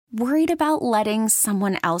Worried about letting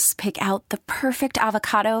someone else pick out the perfect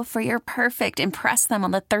avocado for your perfect impress them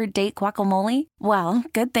on the third date guacamole? Well,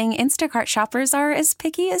 good thing Instacart shoppers are as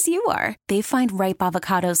picky as you are. They find ripe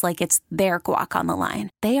avocados like it's their guac on the line.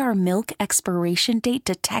 They are milk expiration date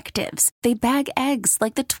detectives. They bag eggs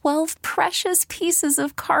like the 12 precious pieces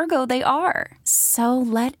of cargo they are. So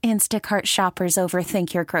let Instacart shoppers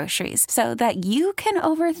overthink your groceries so that you can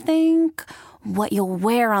overthink what you'll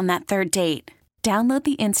wear on that third date. Download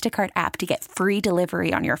the Instacart app to get free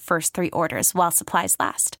delivery on your first 3 orders while supplies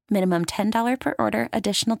last. Minimum $10 per order.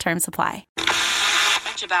 Additional terms apply.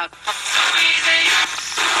 Much about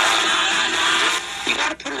you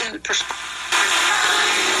gotta put it in perspective.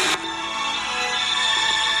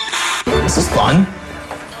 This is fun.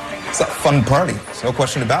 It's a fun party. There's no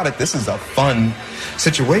question about it. This is a fun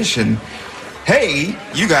situation. Hey,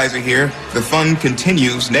 you guys are here. The fun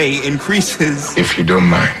continues, nay, increases. If you don't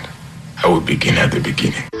mind, I will begin at the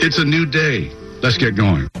beginning. It's a new day. Let's get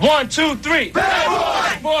going. 1, 2, 3.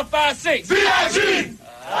 Bad boy. 4, 5, 6. B.I.G.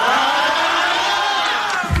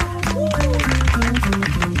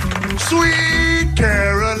 Sweet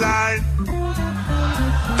Caroline.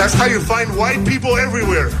 That's how you find white people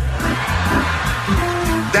everywhere.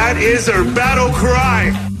 That is her battle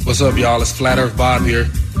cry. What's up, y'all? It's Flat Earth Bob here.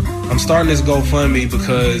 I'm starting this GoFundMe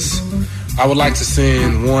because I would like to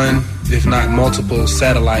send one, if not multiple,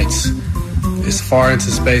 satellites as far into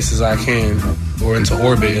space as I can, or into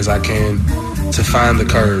orbit as I can, to find the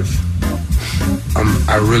curve.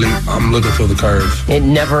 I'm looking for the curve. It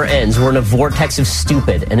never ends. We're in a vortex of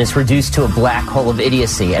stupid, and it's reduced to a black hole of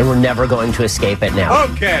idiocy, and we're never going to escape it now.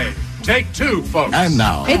 Okay, take 2, folks. And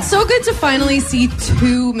now, it's so good to finally see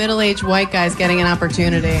 2 middle-aged white guys getting an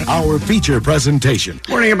opportunity. our feature presentation.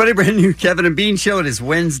 Morning, everybody. Brand new Kevin and Bean Show. It is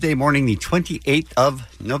Wednesday morning, the 28th of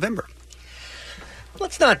November.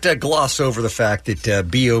 Let's not gloss over the fact that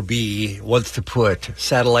BOB wants to put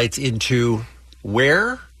satellites into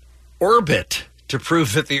where? Orbit, to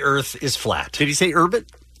prove that the Earth is flat. Did he say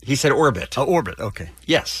orbit? He said orbit. Oh, orbit, okay.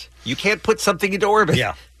 Yes. You can't put something into orbit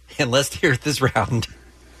unless the Earth is round.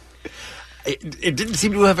 It didn't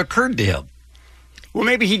seem to have occurred to him. Well,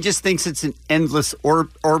 maybe he just thinks it's an endless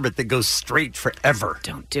orbit that goes straight forever.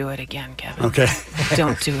 Don't do it again, Kevin. Okay.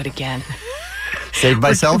 Don't do it again. Save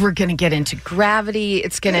myself? We're going to get into gravity.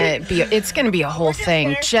 It's going to be a whole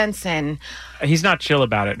thing. Jensen. He's not chill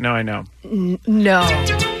about it. No, I know. No.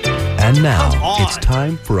 And now, it's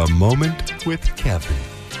time for a moment with Kevin.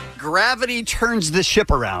 Gravity turns the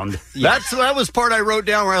ship around. Yes. That was part I wrote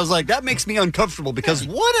down where I was like, that makes me uncomfortable because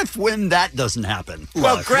what if when that doesn't happen?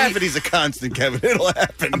 Well, gravity's a constant, Kevin. It'll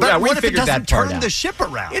happen. But what if it doesn't turn the ship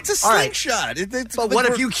around? It's a slingshot. But what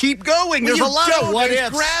if you keep going? There's a lot of what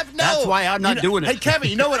ifs. No. That's why I'm not doing it. Hey,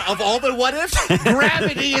 Kevin, you know what? Of all the what ifs,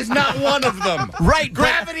 gravity is not one of them. Right.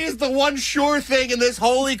 Gravity is the one sure thing in this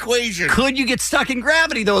whole equation. Could you get stuck in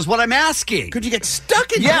gravity, though, is what I'm asking. Could you get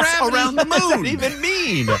stuck in gravity? Around the moon. What does that even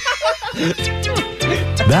mean?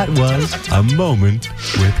 That was a moment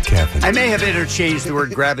with Kevin. I may have interchanged the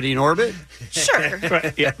word gravity and orbit. Sure.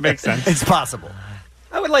 Yeah, makes sense. It's possible.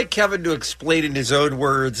 I would like Kevin to explain in his own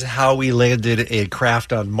words how we landed a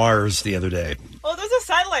craft on Mars the other day. Oh, there's a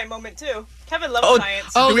satellite moment, too. Kevin loves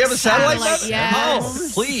science. Do we have a satellite? Yes. Oh,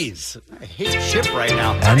 please. I hate ship right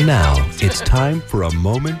now. And now, it's time for a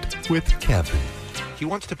moment with Kevin. He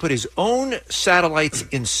wants to put his own satellites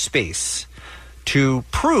in space to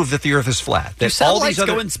prove that the Earth is flat. Do That satellites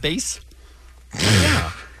go in space? Yeah,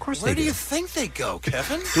 of course Where they do you think they go,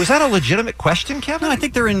 Kevin? Was that a legitimate question, Kevin? No, I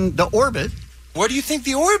think they're in the orbit. Where do you think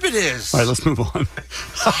the orbit is? All right, let's move on.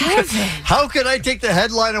 How could I take the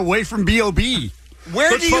headline away from B.O.B.? Where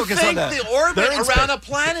Let's do you focus think on that. the orbit They're in around space. a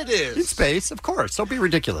planet is? In space, of course. Don't be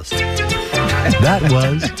ridiculous. That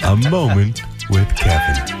was a moment with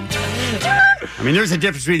Kevin. I mean, there's a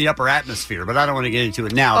difference between the upper atmosphere, but I don't want to get into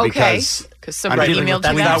it now because somebody emailed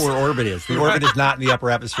that's you not that. where orbit is. The orbit is not in the upper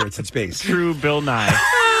atmosphere. It's in space. True Bill Nye.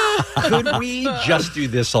 Could we just do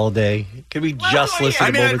this all day? Could we just listen to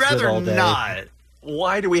I'd Moments With all rather day? not.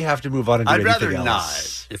 Why do we have to move on and do I'd anything rather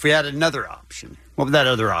else? not. If we had another option, what would that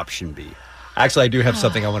other option be? Actually, I do have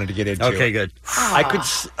something I wanted to get into. Okay, good. I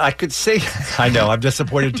could say, I know, I'm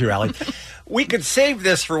disappointed too, Alec. We could save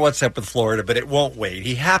this for What's Up with Florida, but it won't wait.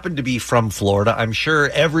 He happened to be from Florida. I'm sure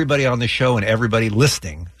everybody on the show and everybody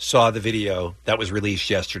listening saw the video that was released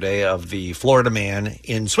yesterday of the Florida man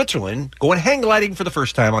in Switzerland going hang gliding for the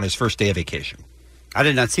first time on his first day of vacation. I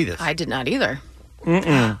did not see this. I did not either.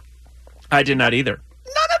 I did not either.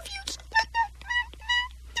 None of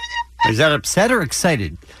you. Is that upset or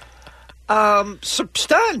excited?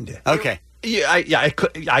 Stunned. Okay. Yeah,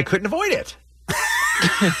 I couldn't avoid it.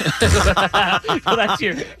 Well, that's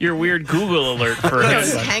your weird Google alert for him.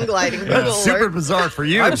 Hang gliding Google Super alert. bizarre for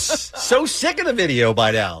you. I'm so sick of the video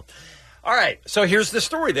by now. All right, so here's the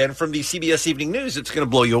story then from the CBS Evening News. It's going to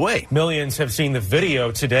blow you away. Millions have seen the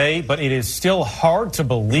video today, but it is still hard to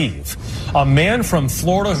believe. A man from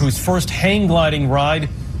Florida whose first hang gliding ride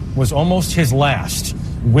was almost his last.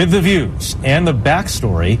 With the views and the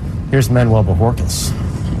backstory, here's Manuel Bojorquez.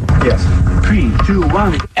 Yes. 3, 2,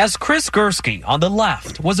 1. As Chris Gursky on the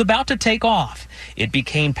left was about to take off, it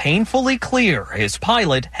became painfully clear his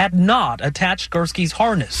pilot had not attached Gursky's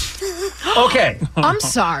harness. Okay. I'm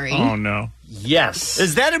sorry. Oh, no. Yes.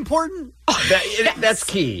 Is that important? That's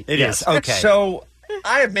key. It Yes. is. Okay. So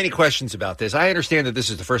I have many questions about this. I understand that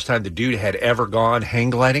this is the first time the dude had ever gone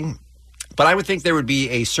hang gliding, but I would think there would be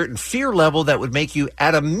a certain fear level that would make you,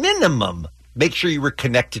 at a minimum, make sure you were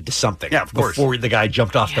connected to something. Yeah, of course. Before the guy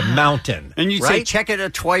jumped off the mountain. And you say right? check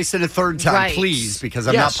it twice and a third time, Right. please, because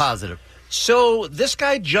I'm Yes. not positive. So this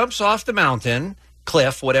guy jumps off the mountain,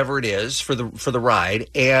 cliff, whatever it is, for the ride,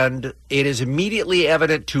 and it is immediately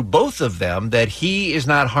evident to both of them that he is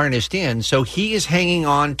not harnessed in. So he is hanging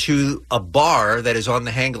on to a bar that is on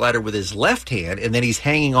the hang glider with his left hand, and then he's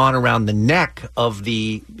hanging on around the neck of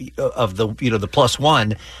the the plus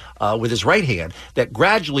one with his right hand. That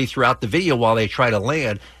gradually throughout the video, while they try to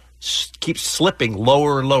land, keeps slipping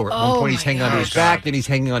lower and lower. At one point, he's hanging onto his back, then he's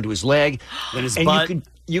hanging onto his leg, Then his and butt.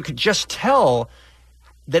 you could just tell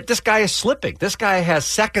that this guy is slipping. This guy has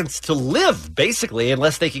seconds to live, basically,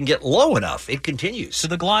 unless they can get low enough. It continues. To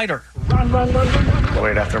the glider.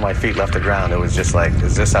 Right after my feet left the ground, it was just like,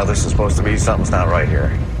 is this how this is supposed to be? Something's not right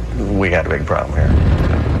here. We got a big problem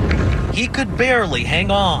here. He could barely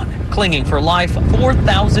hang on, clinging for life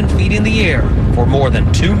 4,000 feet in the air for more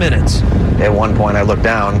than 2 minutes. At one point, I looked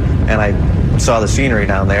down and I saw the scenery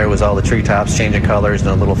down there. It was all the treetops changing colors and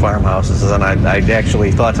the little farmhouses. And I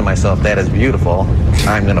actually thought to myself, that is beautiful.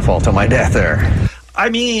 I'm going to fall to my death there. I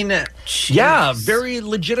mean, yeah, very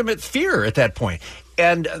legitimate fear at that point.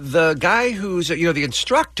 And the guy who's, the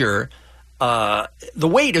instructor, the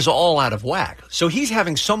weight is all out of whack. So he's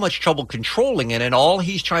having so much trouble controlling it, and all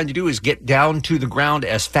he's trying to do is get down to the ground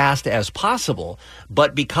as fast as possible.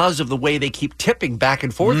 But because of the way they keep tipping back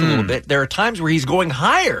and forth a little bit, there are times where he's going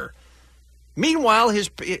higher. Meanwhile,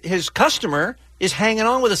 his customer is hanging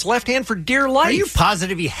on with his left hand for dear life. Are you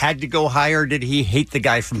positive he had to go higher, or did he hate the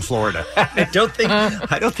guy from Florida? I don't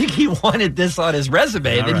think he wanted this on his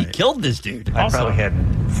resume, and then he killed this dude. I probably had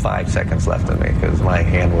 5 seconds left in me because my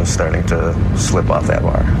hand was starting to slip off that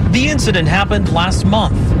bar. The incident happened last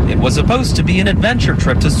month. It was supposed to be an adventure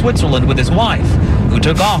trip to Switzerland with his wife, who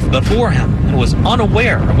took off before him and was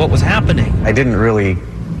unaware of what was happening. I didn't really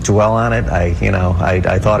dwell on it.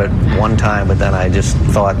 I thought it one time, but then I just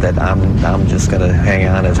thought that I'm just going to hang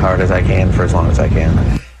on as hard as I can for as long as I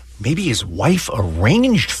can. Maybe his wife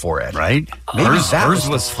arranged for it. Right? Maybe Hers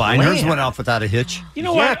was fine. plan. Hers went off without a hitch. You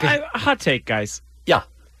know what? Hot take, guys. Yeah.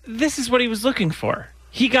 This is what he was looking for.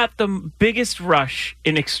 He got the biggest rush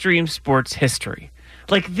in extreme sports history.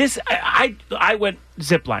 Like this, I went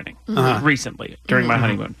ziplining recently during my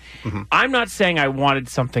honeymoon. I'm not saying I wanted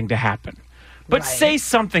something to happen. But say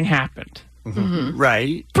something happened.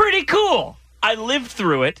 Right. Pretty cool. I lived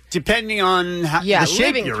through it. Depending on the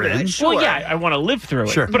shape you're in. Well, yeah, I want to live through it.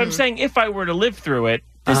 Sure. But I'm saying if I were to live through it,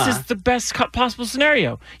 this is the best possible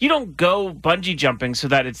scenario. You don't go bungee jumping so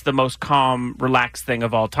that it's the most calm, relaxed thing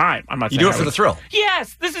of all time. I'm not You saying do it for the thrill.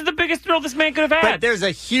 Yes, this is the biggest thrill this man could have had. But there's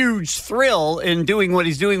a huge thrill in doing what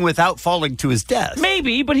he's doing without falling to his death.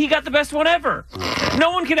 Maybe, but he got the best one ever.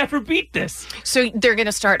 No one can ever beat this. So they're going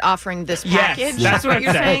to start offering this package? Yes, that's what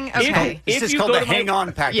you're I'm saying. Okay. This is called the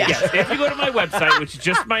hang-on package. Yes, if you go to my website, which is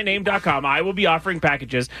justmyname.com, I will be offering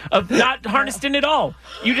packages of not harnessed in at all.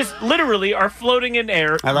 You just literally are floating in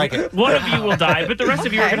air. I like it. One of you will die, but the rest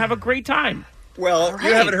of you are going to have a great time. Well,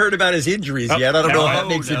 you haven't heard about his injuries yet. I don't know if that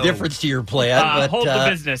makes a difference to your plan. But Hold the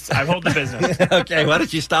business. I hold the business. Okay, why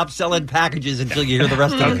don't you stop selling packages until you hear the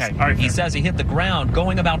rest of it? Okay, all right. He says he hit the ground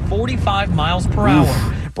going about 45 miles per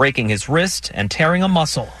hour, breaking his wrist and tearing a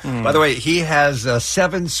muscle. By the way, he has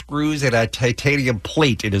 7 screws and a titanium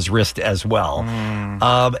plate in his wrist as well.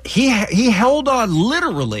 He held on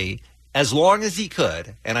literally as long as he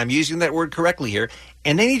could, and I'm using that word correctly here,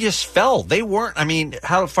 and then he just fell. They weren't, I mean,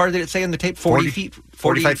 how far did it say on the tape? 40 feet?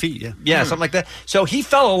 45 feet, yeah. Yeah, something like that. So he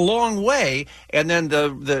fell a long way, and then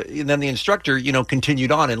the instructor,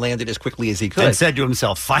 continued on and landed as quickly as he could. And said to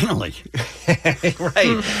himself, finally.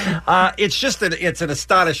 Right. It's an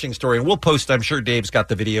astonishing story. And we'll post, I'm sure Dave's got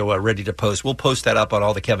the video ready to post. We'll post that up on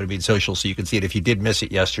all the Kevin and Bean socials so you can see it if you did miss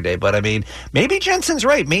it yesterday. But I mean, maybe Jensen's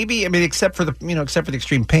right. Maybe, except for the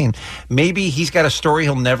extreme pain, maybe he's got a story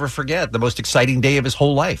he'll never forget. The most exciting day of his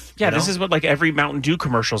whole life. Yeah, this is what like every Mountain Dew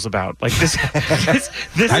commercial's about. Like this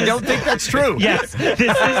I don't think that's true. Yes,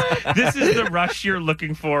 this is the rush you're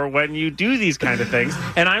looking for when you do these kind of things.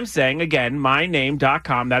 And I'm saying, again,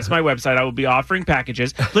 myname.com. That's my website. I will be offering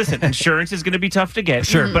packages. Listen, insurance is going to be tough to get.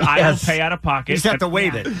 Sure. But I will pay out of pocket. You just have to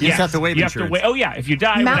waive it. You just have to waive insurance. Oh, yeah. If you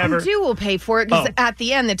die, Mountain Dew will pay for it because at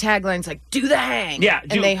the end, the tagline's like, do the hang. Yeah.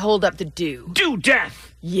 And they hold up the do. Do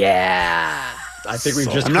death. Yeah. I think we've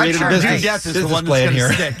just I'm not created sure a business. do death is the one that's plan going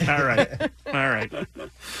to here. stick. All right.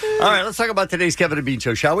 All right, let's talk about today's Kevin and Bean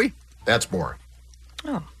show, shall we? That's boring.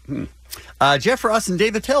 Oh. Jeff Ross and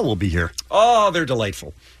David Tell will be here. Oh, they're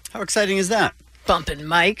delightful. How exciting is that? Bumping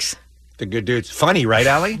mics. The good dudes. Funny, right,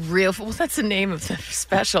 Allie? Well, that's the name of the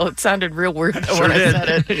special. It sounded real weird Sure when did. I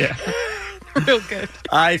said it. Yeah. Real good.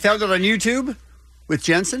 I found it on YouTube with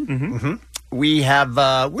Jensen. Mm-hmm. We have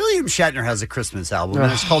William Shatner has a Christmas album,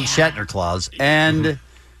 and it's called Shatner Claus, and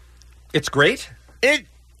it's great. It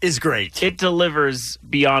is great. It delivers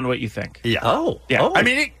beyond what you think. Yeah. Oh. Yeah. I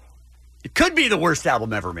mean, it could be the worst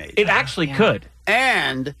album ever made. It actually could.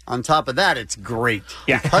 And on top of that, it's great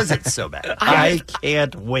because it's so bad. I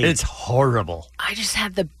can't wait. It's horrible. I just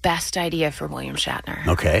had the best idea for William Shatner.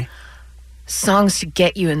 Okay. Songs to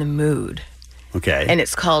get you in the mood. Okay. And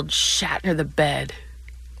it's called Shatner the Bed.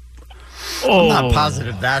 I'm not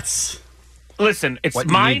positive that's... Listen, it's what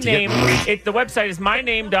you my need to get name. moved. The website is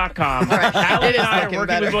myname.com. Right. Allie It and is I are looking working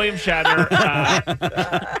better. with William Shatner.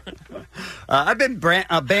 I've been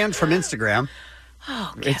banned from Instagram.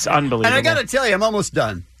 Oh, It's unbelievable. And I got to tell you, I'm almost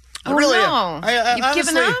done. I Oh, really no. am. I You've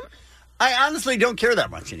honestly, given up? I honestly don't care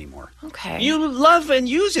that much anymore. Okay. You love and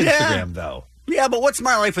use Instagram, Yeah. though. Yeah, but what's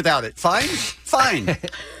my life without it? Fine? Fine.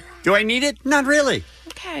 Do I need it? Not really.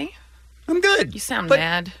 Okay. I'm good. You sound But-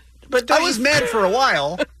 mad. But I was mad for a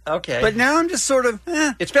while, Okay. but now I'm just sort of,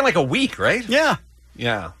 it's been like a week, right? yeah.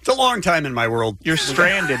 Yeah. It's a long time in my world. You're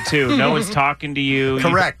stranded, too. No one's talking to you.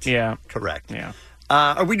 Correct. Yeah. Correct. Yeah.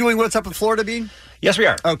 Are we doing What's Up in Florida, Bean? Yes, we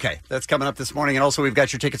are. Okay, that's coming up this morning. And also, we've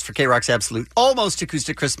got your tickets for K-Rock's Absolute Almost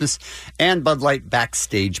Acoustic Christmas and Bud Light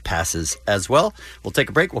Backstage Passes as well. We'll take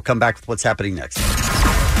a break. We'll come back with what's happening next.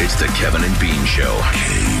 It's the Kevin and Bean Show.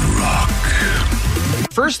 K-Rock.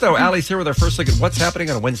 First, though, Allie's here with our first look at what's happening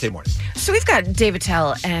on a Wednesday morning. So we've got David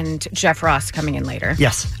Tell and Jeff Ross coming in later.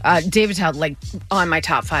 Yes. David Tell, like, on my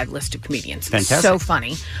top 5 list of comedians. Fantastic. So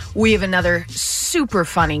funny. We have another super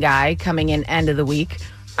funny guy coming in end of the week.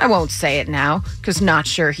 I won't say it now because not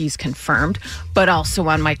sure he's confirmed, but also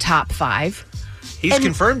on my top 5. He's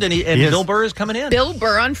confirmed, and Bill Burr is coming in. Bill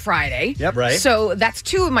Burr on Friday. Yep. Right. So that's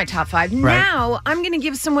 2 of my top 5. Right. Now I'm going to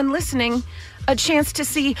give someone listening a chance to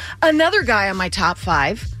see another guy on my top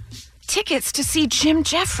 5. Tickets to see Jim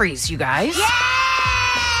Jeffries, you guys.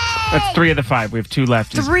 That's 3 of the 5. We have 2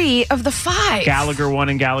 left. Is 3 of the 5. Gallagher 1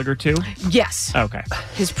 and Gallagher 2? Yes. Okay.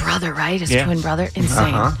 His brother, right? His Yeah. twin brother.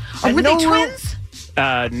 Insane. Uh-huh. Oh, were they twins?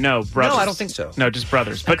 No, brothers. No, I don't think so. No, just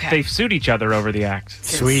brothers. But Okay. they sued each other over the act.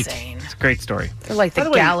 Sweet. Insane. It's a great story. They're like the By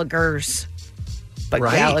the way- Gallagher's, but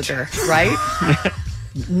Right. Gallagher, right?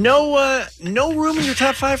 No room in your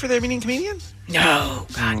top 5 for the Armenian comedian? No,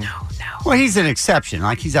 God, no. Well, he's an exception.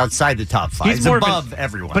 Like, he's outside the top 5. He's more of above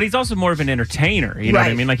everyone. But he's also more of an entertainer. You know what I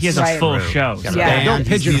Right. mean? Like, he has a Right. full True. show. Got a So- Yeah. band, Don't he's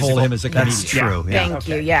pigeonhole musical. him as a comedian. That's true. Yeah. Thank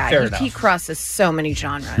you. Okay. Yeah, Fair he enough. crosses so many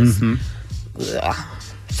genres. Ugh.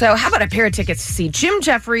 So, how about a pair of tickets to see Jim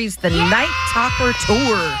Jeffries, the Night Talker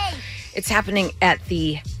Tour? It's happening at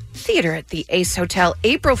the theater at the Ace Hotel,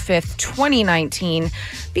 April 5th, 2019.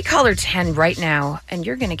 Be caller 10 right now, and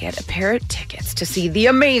you're going to get a pair of tickets to see the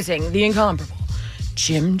amazing, the incomparable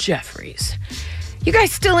Jim Jeffries. You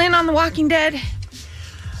guys still in on The Walking Dead?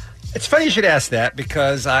 It's funny you should ask that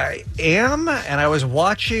because I am, and I was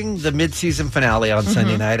watching the mid-season finale on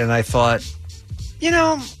Sunday night, and I thought,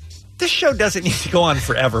 this show doesn't need to go on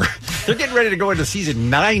forever. They're getting ready to go into season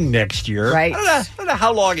 9 next year. Right. I don't know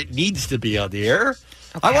how long it needs to be on the air.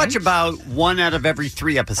 I watch about 1 out of every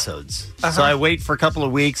 3 episodes. So I wait for a couple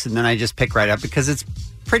of weeks, and then I just pick right up because it's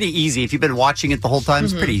pretty easy. If you've been watching it the whole time,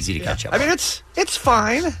 it's pretty easy to catch up. I mean, it's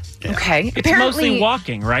fine. Okay. It's mostly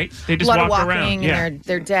walking, right? They A just lot of walk walking around. and Yeah.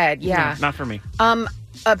 they're dead. Yeah. Not for me.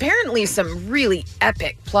 apparently some really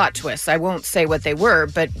epic plot twists. I won't say what they were,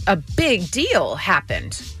 but a big deal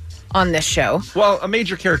happened on this show. Well, a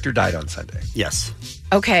major character died on Sunday. Yes.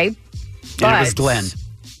 Okay. But, And it was Glenn.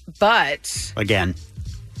 But Again.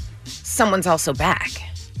 someone's also back,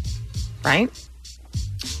 right?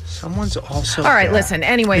 Someone's also All right, back. listen.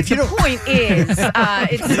 Anyway, If you the don't- point is,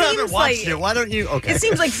 it You seems haven't like watched it. Why don't you? Okay. it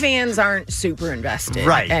seems like fans aren't super invested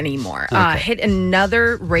Right. anymore. Okay. Hit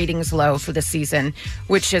another ratings low for the season,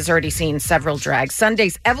 which has already seen several drags.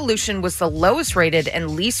 Sunday's Evolution was the lowest rated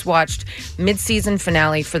and least watched mid-season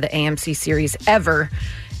finale for the AMC series ever.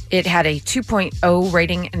 It had a 2.0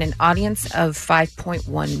 rating and an audience of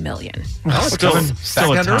 5.1 million.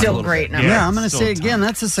 Still great number. Yeah, I'm going to say again,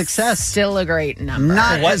 that's a success. Still a great number.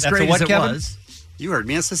 Not as That's a great what, as it Kevin? was. You heard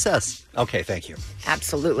me, a success. Okay, thank you.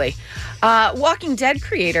 Absolutely. Walking Dead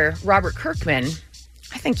creator Robert Kirkman,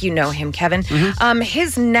 I think you know him, Kevin.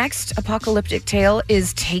 His next apocalyptic tale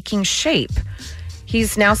is taking shape.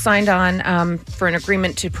 He's now signed on for an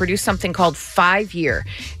agreement to produce something called 5 Year.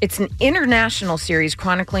 It's an international series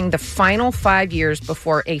chronicling the final 5 years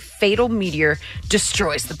before a fatal meteor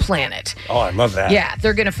destroys the planet. Oh, I love that. Yeah,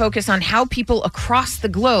 they're going to focus on how people across the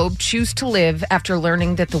globe choose to live after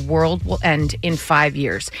learning that the world will end in 5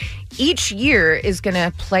 years. Each year is going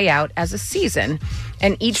to play out as a season,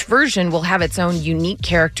 and each version will have its own unique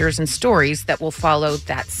characters and stories that will follow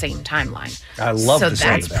that same timeline. I love so the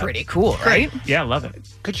sound that's of that. pretty cool, right? Yeah, I love it.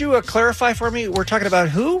 Could you clarify for me? We're talking about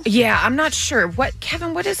who? Yeah, I'm not sure. What,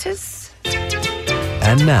 Kevin, what is his?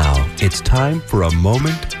 And now it's time for a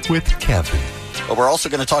moment with Kevin. But we're also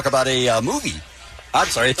going to talk about a movie. I'm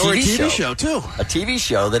sorry, a TV, Or a TV show, too. A TV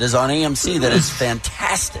show that is on AMC that is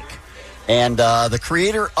fantastic. And the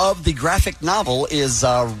creator of the graphic novel is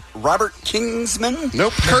Robert Kingsman.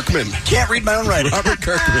 Nope, Kirkman. Can't read my own writing. Robert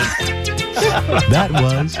Kirkman. That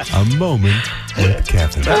was a moment with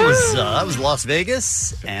Kevin. That was Las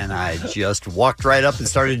Vegas, and I just walked right up and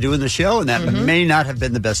started doing the show, and that may not have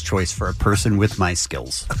been the best choice for a person with my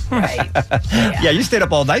skills. Right. Yeah, you stayed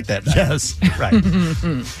up all night that night. Yes, right.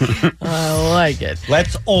 I like it.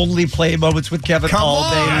 Let's only play moments with Kevin all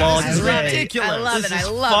day long. This is today. ridiculous. I love This it. I is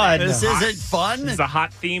love fun. it. This isn't fun. It's a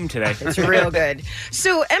hot theme today. It's real good.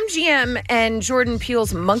 So MGM and Jordan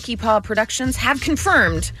Peele's Monkey Paw Productions have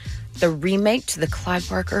confirmed the remake to the Clive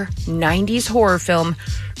Barker 90s horror film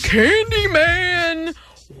Candyman.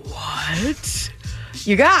 What?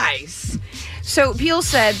 You guys. So Peele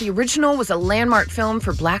said the original was a landmark film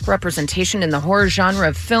for black representation in the horror genre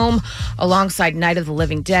of film. Alongside Night of the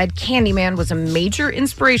Living Dead, Candyman was a major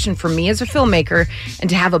inspiration for me as a filmmaker, and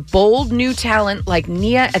to have a bold new talent like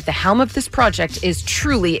Nia at the helm of this project is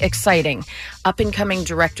truly exciting. Up-and-coming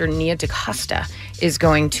director Nia DaCosta is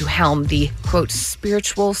going to helm the, quote,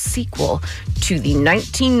 spiritual sequel to the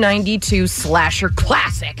 1992 slasher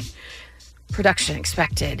classic. Production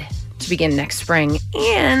expected to begin next spring,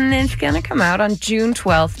 and it's going to come out on June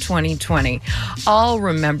 12th, 2020. I'll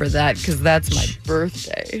remember that because that's my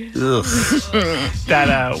birthday.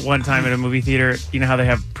 That one time in a movie theater, you know how they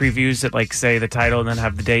have previews that like say the title and then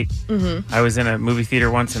have the date? Mm-hmm. I was in a movie theater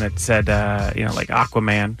once and it said, like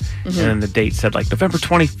Aquaman, and then the date said like November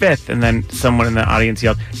 25th, and then someone in the audience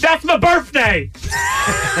yelled, "That's my birthday!"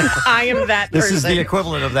 I am that This person. is the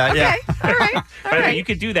equivalent of that, yeah. All right. By the way, you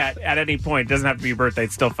could do that at any point. It doesn't have to be your birthday.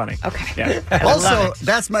 It's still funny. Okay. Yeah. Also,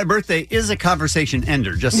 that's my birthday is a conversation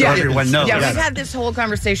ender, just so everyone knows. Yeah, we've had this whole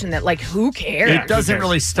conversation that, like, who cares? It doesn't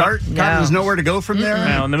really start. There's nowhere to go from there.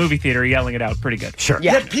 Well, in the movie theater, yelling it out pretty good. Sure.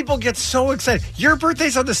 Yeah. Yet people get so excited. Your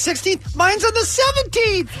birthday's on the 16th. Mine's on the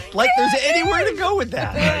 17th. Like there's anywhere to go with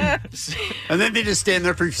that. And then they just stand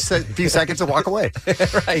there for a few seconds and walk away.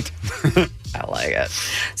 Right. I like it.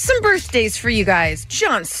 Some birthdays for you guys.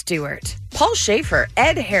 Jon Stewart, Paul Schaefer,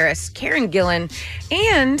 Ed Harris, Karen Gillan,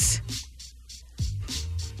 and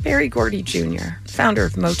Berry Gordy Jr., founder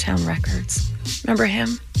of Motown Records. Remember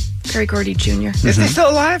him? Berry Gordy Jr. Is he still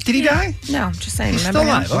alive? Did he die? No, I'm just saying. He's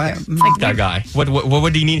Remember still alive. him? Okay. Like, That guy. What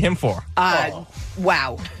would he need him for?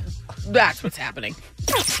 Wow. That's what's happening.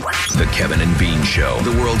 The Kevin and Bean Show.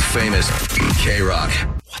 The world famous K-Rock.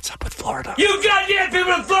 What's up with Florida? You goddamn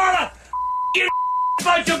people in Florida! You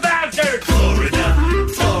bunch of bastards! Florida.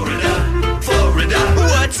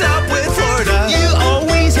 What's up with Florida? You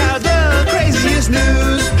always have the craziest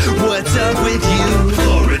news. What's up with you?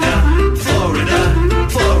 Florida.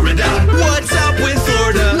 What's up with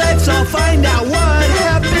Florida? Let's all find out what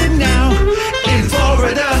happened now in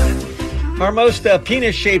Florida. Our most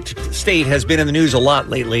penis-shaped state has been in the news a lot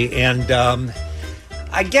lately, and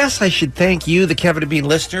I guess I should thank you, the Kevin and Bean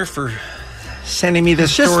listener, for sending me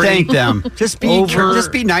this Just story. thank them. Just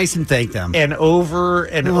be nice and thank them. And over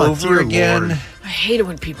and Oh, over dear again. Lord. I hate it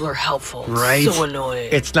when people are helpful. Right? It's so annoying.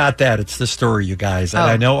 It's not that. It's the story, you guys. And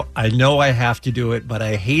I know I have to do it, but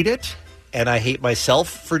I hate it. And I hate myself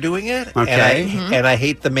for doing it. Okay. And I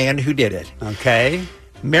hate the man who did it. Okay.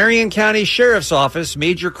 Marion County Sheriff's Office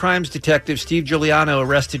major crimes detective Steve Giuliano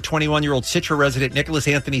arrested 21-year-old Citra resident Nicholas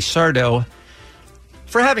Anthony Sardo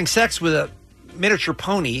for having sex with a miniature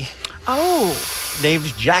pony. Named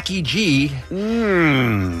Jackie G.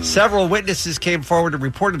 Several witnesses came forward and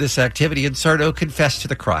reported this activity, and Sardo confessed to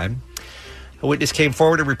the crime. A witness came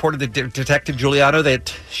forward and reported to Detective Giuliano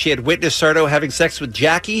that she had witnessed Sardo having sex with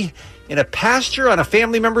Jackie in a pasture on a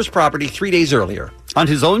family member's property 3 days earlier. On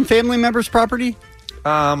his own family member's property?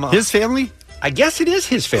 His family? I guess it is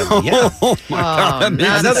his family, yeah. Oh, my God. That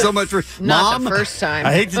makes it so much for... Not Mom, the first time.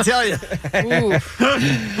 I hate to tell you.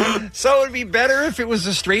 So it would be better if it was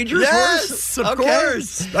a stranger's Yes, horse? of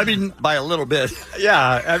course. I mean, by a little bit.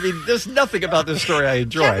 Yeah, I mean, there's nothing about this story I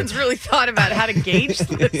enjoy. Kevin's really thought about how to gauge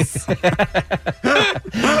this.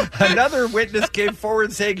 Another witness came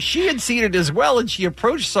forward saying she had seen it as well, and she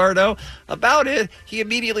approached Sardo about it. He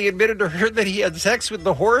immediately admitted to her that he had sex with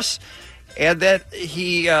the horse and that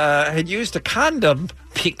he had used a condom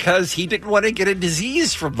because he didn't want to get a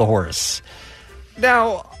disease from the horse.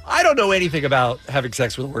 Now, I don't know anything about having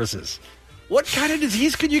sex with horses. What kind of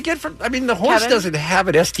disease could you get from... I mean, the horse Kevin? doesn't have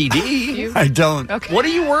an STD. I don't. Okay. What are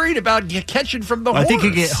you worried about catching from the horse? I think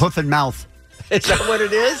you get hoof and mouth. Is that what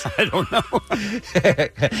it is? I don't know.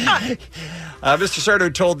 Mr.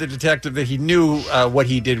 Sardo told the detective that he knew what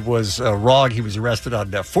he did was wrong. He was arrested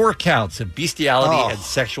on 4 counts of bestiality and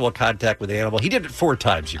sexual contact with an animal. He did it 4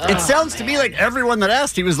 times. It sounds to me like everyone that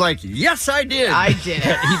asked, he was like, yes, I did. I did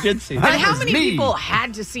it. He did see But that. how many people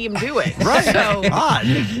had to see him do it? Right. So, God.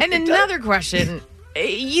 and another question,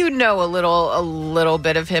 you know a little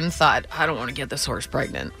bit of him thought, I don't want to get this horse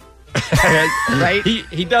pregnant. Right?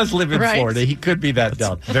 He does live in Right. Florida. He could be that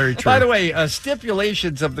dumb. Very true. By the way,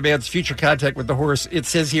 stipulations of the man's future contact with the horse, it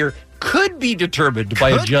says here, could be determined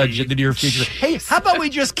by a judge in the near future. Hey, how about we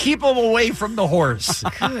just keep him away from the horse?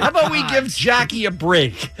 How about we give Jackie a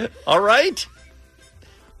break? All right?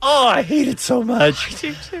 Oh, I hate it so much. I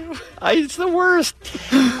do too. It's the worst.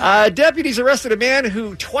 Deputies arrested a man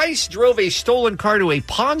who twice drove a stolen car to a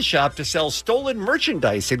pawn shop to sell stolen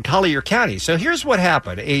merchandise in Collier County. So here's what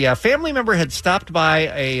happened. A family member had stopped by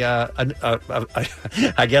a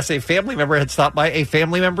family member had stopped by a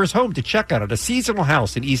family member's home to check on it, a seasonal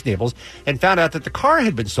house in East Naples, and found out that the car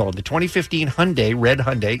had been stolen. The 2015 red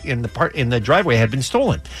Hyundai in the driveway had been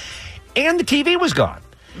stolen. And the TV was gone.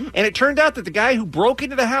 And it turned out that the guy who broke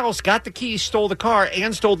into the house, got the keys, stole the car,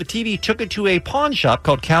 and stole the TV, took it to a pawn shop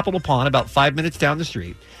called Capital Pawn about 5 minutes down the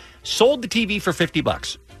street, sold the TV for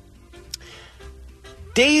 $50.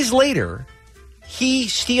 Days later, he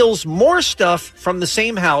steals more stuff from the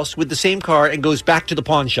same house with the same car and goes back to the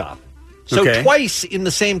pawn shop. So twice in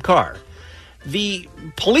the same car. The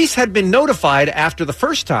police had been notified after the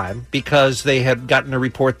first time because they had gotten a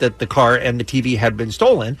report that the car and the TV had been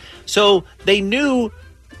stolen. So they knew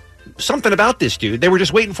something about this dude. They were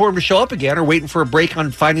just waiting for him to show up again or waiting for a break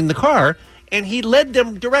on finding the car. And he led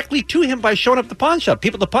them directly to him by showing up at the pawn shop.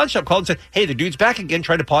 People at the pawn shop called and said, hey, the dude's back again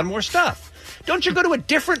trying to pawn more stuff. Don't you go to a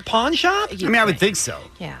different pawn shop? I mean, I would think so.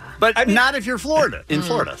 Yeah. But not if you're in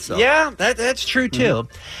Florida. So. Yeah, that's true, too.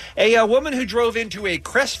 A woman who drove into a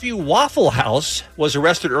Crestview Waffle House was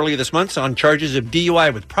arrested earlier this month on charges of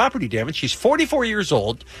DUI with property damage. She's 44 years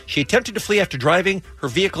old. She attempted to flee after driving her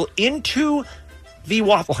vehicle into the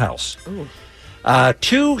Waffle House.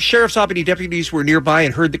 2 sheriff's deputies were nearby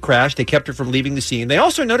and heard the crash. They kept her from leaving the scene. They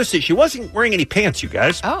also noticed that she wasn't wearing any pants, you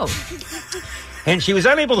guys. Oh. And she was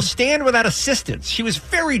unable to stand without assistance. She was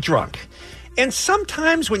very drunk. And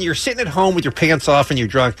sometimes when you're sitting at home with your pants off and you're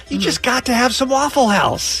drunk, you just got to have some Waffle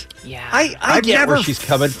House. Yeah. I get where she's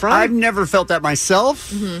coming from. I've never felt that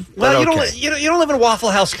myself. Well, you don't live in a Waffle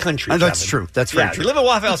House country. That's Kevin. true. That's very If true. you live in a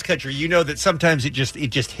Waffle House country, you know that sometimes it just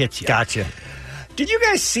hits you. Gotcha. Did you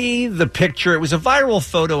guys see the picture? It was a viral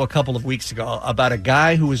photo a couple of weeks ago about a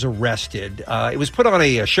guy who was arrested. It was put on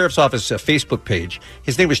a sheriff's office Facebook page.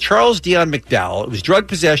 His name was Charles Dion McDowell. It was drug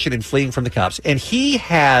possession and fleeing from the cops. And he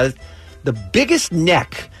had the biggest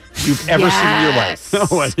neck you've ever seen in your life.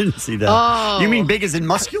 No, I didn't see that. Oh. You mean big as in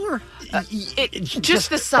muscular? Just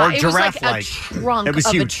the size. It was like a giraffe-like. trunk It was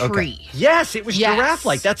of huge. a Okay. tree. Yes, it was Yes.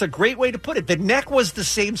 giraffe-like. That's a great way to put it. The neck was the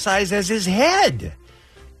same size as his head.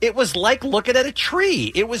 It was like looking at a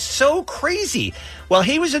tree. It was so crazy. Well,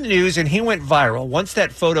 he was in the news and he went viral. Once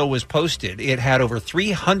that photo was posted, it had over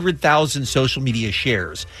 300,000 social media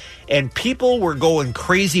shares. And people were going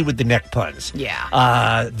crazy with the neck puns.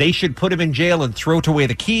 Yeah. They should put him in jail and throw away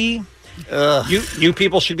the key. You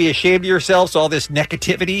people should be ashamed of yourselves. All this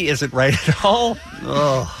negativity isn't right at all.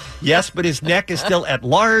 Yes, but his neck is still at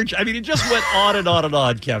large. I mean, it just went on and on and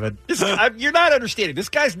on, Kevin. You're not understanding. This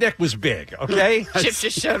guy's neck was big, okay? Chip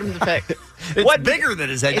just showed him the pic. It's bigger than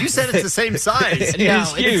his head. You said it's the same size.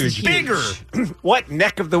 It's huge. Bigger. What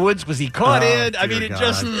neck of the woods was he caught in? I mean,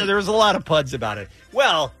 dear there was a lot of puns about it.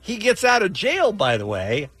 Well, he gets out of jail, by the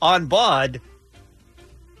way, on bond.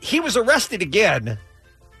 He was arrested again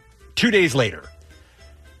 2 days later.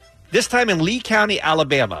 This time in Lee County,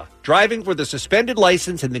 Alabama, driving with a suspended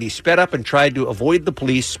license, and then he sped up and tried to avoid the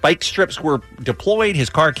police. Spike strips were deployed. His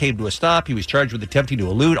car came to a stop. He was charged with attempting to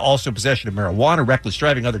elude, also possession of marijuana, reckless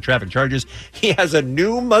driving, other traffic charges. He has a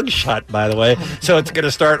new mugshot, by the way, so it's going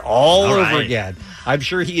to start all over again. I'm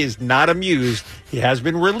sure he is not amused. He has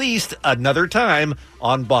been released another time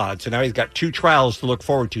on bond, so now he's got 2 trials to look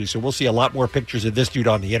forward to, so we'll see a lot more pictures of this dude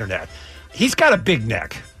on the internet. He's got a big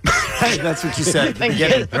neck. That's what you said at the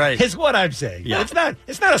beginning, right? Is what I'm saying. Yeah. It's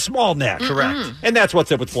not a small neck. Correct. And that's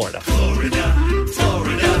what's up with Florida. Florida.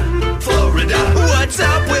 What's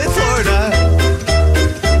up with Florida?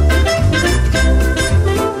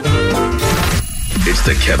 It's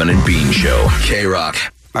the Kevin and Bean Show. K-Rock.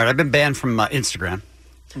 All right, I've been banned from Instagram.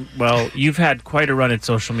 Well, you've had quite a run at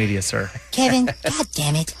social media, sir. Kevin, God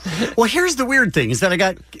damn it. Well, here's the weird thing, is that I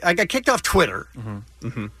got kicked off Twitter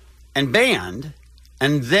and banned,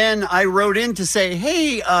 and then I wrote in to say,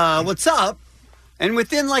 hey, what's up? And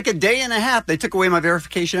within like a day and a half, they took away my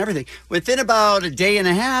verification and everything. Within about a day and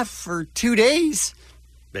a half or 2 days,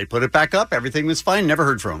 they put it back up. Everything was fine. Never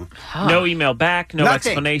heard from them. No email back, no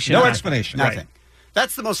Nothing. explanation. No nothing. explanation. Right. Nothing.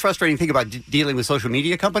 That's the most frustrating thing about dealing with social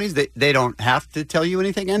media companies. They don't have to tell you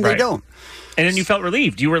anything, and they Right. don't. And then you felt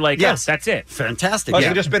relieved. You were like, yes, that's it. Fantastic. Has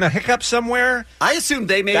there just been a hiccup somewhere? I assumed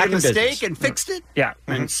they made Back a in mistake business. and fixed it. Yeah.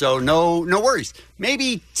 And so no worries.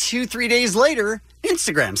 Maybe 2-3 days later,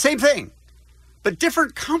 Instagram, same thing. But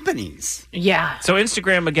different companies. Yeah. So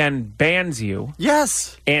Instagram, again, bans you.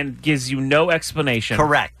 Yes. And gives you no explanation.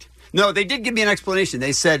 Correct. No, they did give me an explanation.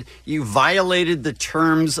 They said, you violated the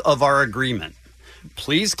terms of our agreement.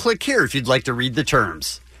 Please click here if you'd like to read the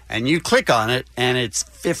terms. And you click on it, and it's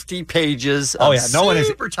 50 pages of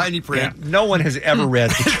super tiny print. Yeah, no one has ever read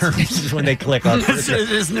the terms when they click on it.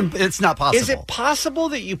 It's not possible. Is it possible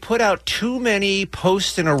that you put out too many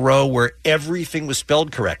posts in a row where everything was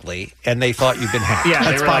spelled correctly, and they thought you'd been hacked? Yeah,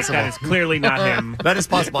 That's they were possible. like, that is clearly not him. That is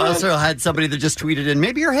possible. I also had somebody that just tweeted in,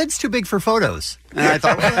 maybe your head's too big for photos. And I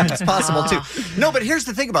thought, well, that's possible too. No, but here's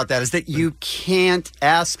the thing about that is that you can't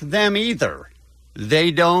ask them either.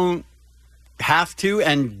 They don't have to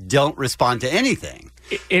and don't respond to anything.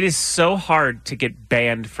 It is so hard to get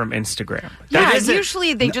banned from Instagram. Yeah,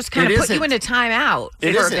 usually they just kind of put you in a timeout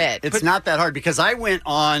for a bit. It's not that hard because I went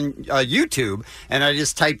on YouTube and I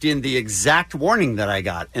just typed in the exact warning that I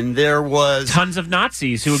got, and there was tons of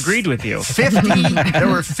Nazis who agreed with you. 50. There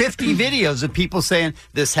were 50 videos of people saying,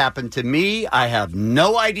 this happened to me. I have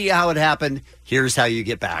no idea how it happened. Here's how you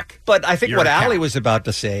get back. But I think your what account. Allie was about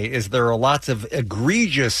to say is there are lots of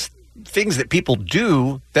egregious things that people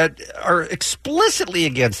do that are explicitly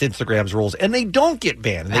against Instagram's rules, and they don't get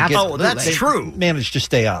banned. They true. Manage to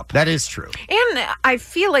stay up. That is true. And I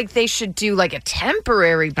feel like they should do like a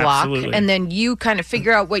temporary block, Absolutely. and then you kind of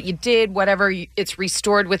figure out what you did, it's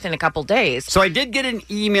restored within a couple days. So I did get an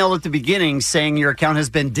email at the beginning saying your account has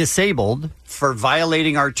been disabled for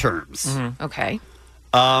violating our terms. Okay.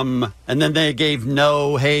 And then they gave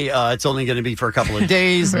it's only going to be for a couple of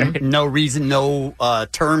days. Right. No reason, no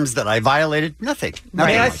terms that I violated. Nothing.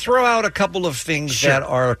 May I like throw out a couple of things Sure. that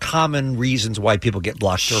are common reasons why people get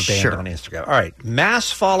blocked or banned Sure. on Instagram? All right.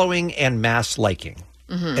 Mass following and mass liking.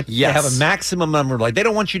 If Yes. They have a maximum number. Like they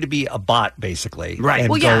don't want you to be a bot, basically. Right. And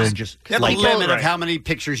Well, go yeah. and just They have like a limit it. of how many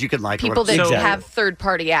pictures you can like. or People that whatever. have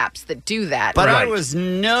third-party apps that do that. But I was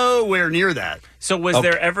nowhere near that. So was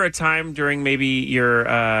there ever a time during maybe your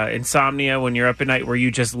insomnia when you're up at night where you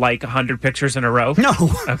just like 100 pictures in a row? No.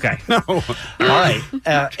 Okay. No. All right.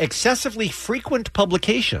 Excessively frequent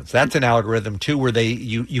publications. That's an algorithm, too, where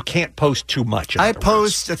you can't post too much. I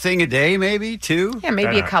post a thing a day, maybe, two. Yeah,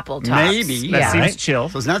 maybe a couple tops. Maybe. That seems chill.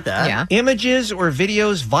 So it's not that. Yeah. Images or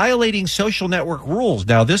videos violating social network rules.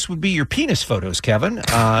 Now, this would be your penis photos, Kevin. Those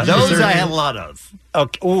I I have a lot of.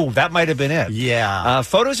 Okay. Oh, that might have been it. Yeah.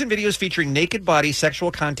 Photos and videos featuring naked bodies, sexual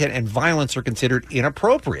content, and violence are considered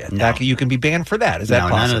inappropriate. No. You can be banned for that. Is that No,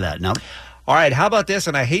 possible? none of that. No. All right, how about this?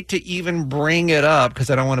 And I hate to even bring it up because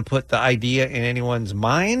I don't want to put the idea in anyone's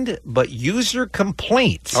mind, but user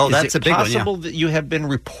complaints. Oh, Is that's it a big one, yeah. possible that you have been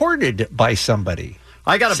reported by somebody?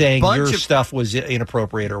 I got a saying bunch your of stuff was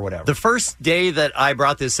inappropriate or whatever. The first day that I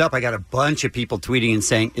brought this up, I got a bunch of people tweeting and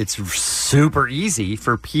saying it's super easy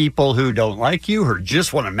for people who don't like you or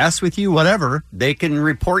just want to mess with you, whatever. They can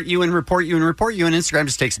report you, and Instagram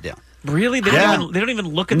just takes it down. Really? They don't even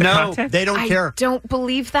look at the content? They don't care. I don't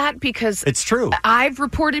believe that because it's true. I've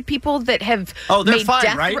reported people that have they're made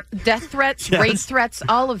fine, right? death threats, Yes. rape threats,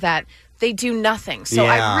 all of that. They do nothing. So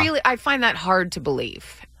I find that hard to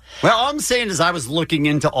believe. Well, all I'm saying is I was looking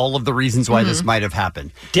into all of the reasons why this might have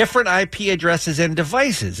happened. Different IP addresses and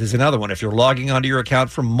devices is another one. If you're logging onto your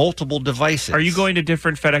account from multiple devices. Are you going to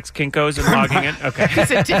different FedEx Kinkos and logging in? Okay.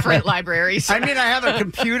 It's at different libraries. I mean, I have a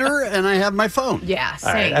computer and I have my phone. Yeah,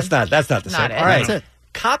 All right, same. that's not the same. Not it. All right. That's it.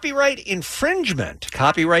 Copyright infringement.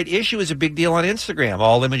 Copyright issue is a big deal on Instagram.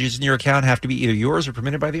 All images in your account have to be either yours or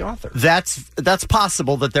permitted by the author. That's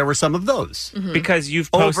possible that there were some of those. Because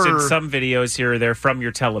you've posted some videos here or there from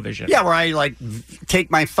your television. Yeah, where I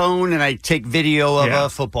take my phone and I take video of a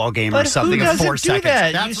football game or something who of 4 doesn't do seconds.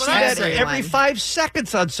 that? That's You what see I'm that saying. every 5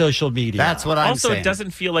 seconds on social media. That's what I'm also, saying. it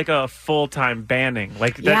doesn't feel like a full-time banning.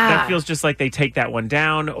 Like that, Yeah. that feels just like they take that one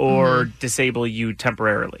down or disable you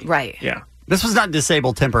temporarily. Right. Yeah. This was not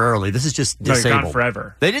disabled temporarily. This is just No, you're disabled. gone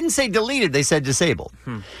forever. They didn't say deleted. They said disabled.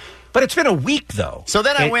 But it's been a week, though. So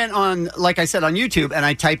then I went on, like I said, on YouTube, and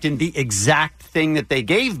I typed in the exact thing that they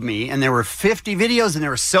gave me, and there were 50 videos, and there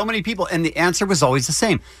were so many people, and the answer was always the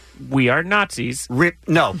same. We are Nazis.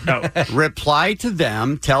 No. Reply to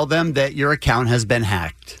them. Tell them that your account has been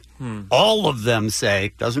hacked. All of them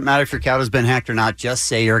say, doesn't matter if your account has been hacked or not, just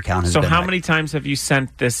say your account has So been how hacked. many times have you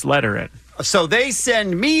sent this letter in? So they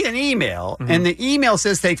send me an email, and the email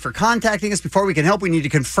says, thanks for contacting us. Before we can help, we need to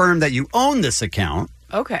confirm that you own this account.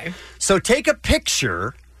 Okay. So take a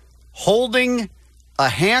picture holding a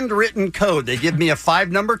handwritten code. They give me a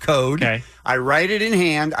 5-number code. Okay. I write it in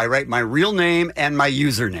hand. I write my real name and my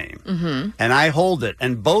username. And I hold it,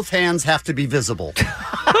 and both hands have to be visible.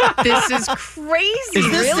 This is crazy.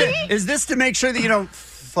 Really? Is this to make sure that you don't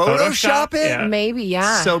Photoshop it? Yeah. Maybe,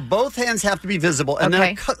 yeah. So both hands have to be visible. And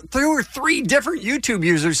Okay. then there were 3 different YouTube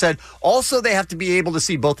users said also they have to be able to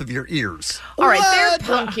see both of your ears. All right, What?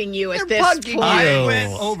 they're punking you at They're this punking point. I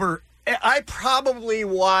went over. I probably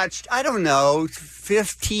watched, I don't know,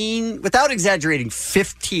 15, without exaggerating,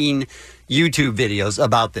 15 YouTube videos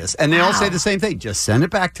about this. And they all say the same thing. Just send it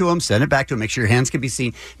back to them. Send it back to them. Make sure your hands can be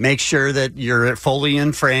seen. Make sure that you're fully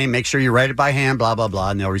in frame. Make sure you write it by hand, blah, blah,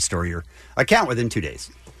 blah. And they'll restore your account within 2 days.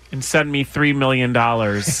 And send me $3 million.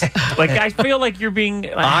 Like, I feel like you're being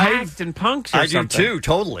hacked and punked or I something. do too,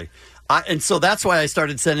 totally. And so that's why I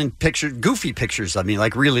started sending goofy pictures. I mean,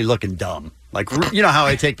 like really looking dumb. Like, you know how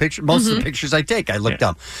I take pictures? Most of the pictures I take, I look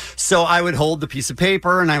dumb. So I would hold the piece of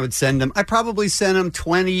paper and I would send them. I probably sent them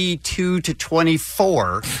 22 to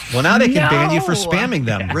 24. Well, now they can ban you for spamming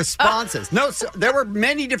them. Responses. No, so there were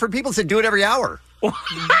many different people said do it every hour.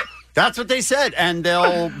 That's what they said, and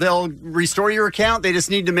they'll restore your account. They just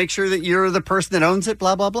need to make sure that you're the person that owns it.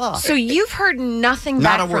 Blah blah blah. So you've heard nothing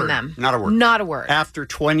Not back a word. from them? Not a word. Not a word. After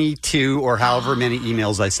 22 or however many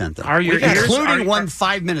emails I sent them, Are your ears- including are- one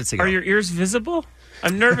 5 minutes ago. Are your ears visible?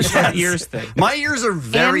 I'm nervous about the ears thing. My ears are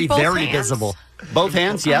very, And both very hands? visible. Both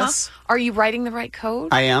hands, yes. Uh-huh. Are you writing the right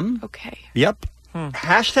code? I am. Okay. Yep.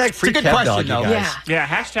 Hashtag free It's a good Kev question, dog, you though. guys. Yeah,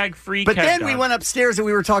 hashtag free But Kev then dog. we went upstairs and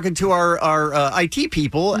we were talking to our IT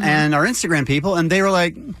people and our Instagram people, and they were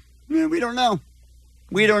like, we don't know.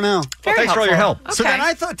 We don't know. Well, thanks for all your help. So then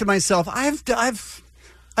I thought to myself,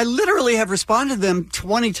 I literally have responded to them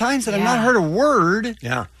 20 times and I've not heard a word.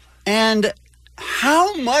 Yeah. And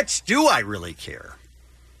how much do I really care?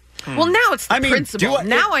 Well, now it's the principle. do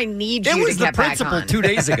Now I need you It to was the get back principle on. 2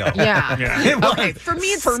 days ago. Yeah. It was. Okay, for me,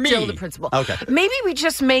 it's For still me. the principle. Okay. Maybe we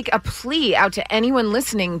just make a plea out to anyone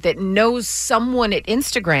listening that knows someone at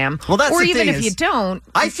Instagram. Well, that's or the even thing if is, you don't.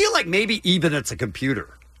 I feel like maybe even it's a computer.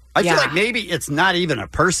 I Yeah. feel like maybe it's not even a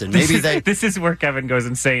person. Maybe they. This is where Kevin goes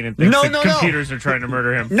insane and thinks that computers are trying to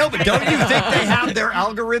murder him. No, but don't you think they have their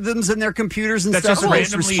algorithms in their computers and That stuff? just where they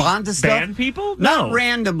randomly respond to stuff? ban people? Not No.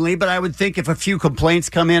 randomly, but I would think if a few complaints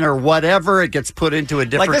come in or whatever, it gets put into a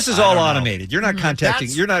different. Like this is I all don't know. automated. You're not contacting.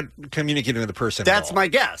 That's- You're not communicating with the person. at That's all. my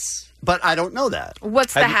guess, but I don't know that.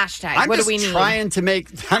 What's the I'm- hashtag? I'm what just do we need? trying to make.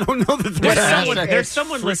 I don't know that There's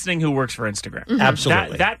someone listening who works for Instagram. Mm-hmm.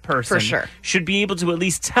 Absolutely. That person For sure. should be able to at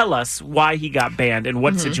least tell us why he got banned and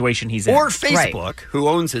what situation he's in. Or Facebook, who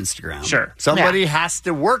owns Instagram. Sure. Somebody has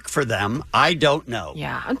to work for them. I don't know.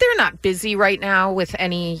 Yeah, and they're not busy right now with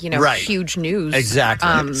any, Right. huge news.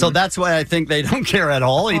 Exactly. So that's why I think they don't care at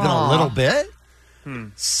all, even a little bit.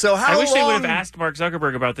 So how I wish they would long- have asked Mark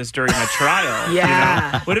Zuckerberg about this during a trial.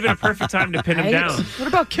 Yeah. Would have been a perfect time to pin him down. What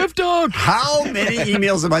about Kev Dog? How many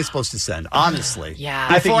emails am I supposed to send? Honestly. Yeah.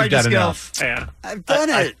 I think Before you've just done go, enough. Yeah. I've done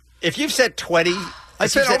it. If you've said 20, I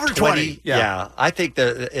if you've said over 20. Yeah. I think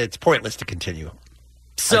that it's pointless to continue.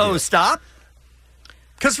 So stop?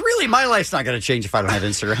 Because really, my life's not going to change if I don't have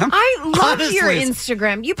Instagram. I love Honestly, your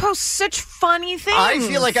Instagram. You post such funny things. I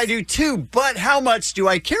feel like I do too, but how much do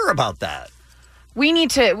I care about that? We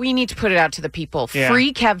need to put it out to the people. Yeah.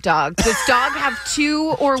 Free Kev Dog. Does dog have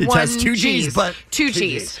 2 or It 1 has 2 G's, but 2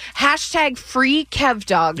 G's. Hashtag free Kev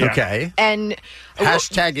Dog. Yeah. Okay. And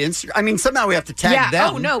Hashtag Instagram. I mean, somehow we have to tag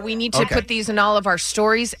them. Oh no, we need to Okay. put these in all of our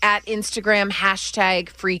stories at Instagram. Hashtag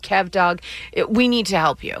free Kev Dog. We need to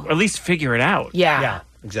help you. Or at least figure it out. Yeah.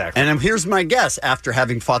 Exactly. And here's my guess after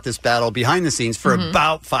having fought this battle behind the scenes for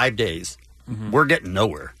about 5 days, we're getting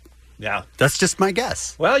nowhere. Yeah. That's just my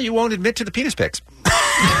guess. Well, you won't admit to the penis pics.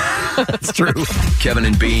 That's true. Kevin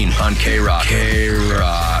and Bean on K-Rock.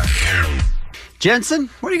 K-Rock. Jensen,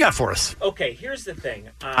 what do you got for us? Okay, here's the thing.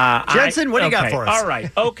 Jensen, what do you got okay, for us? All right,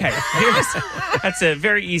 okay. That's a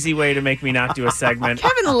very easy way to make me not do a segment.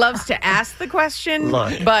 Kevin loves to ask the question,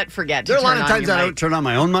 Look. but forget to There are a lot turn of on times your I mic. don't turn on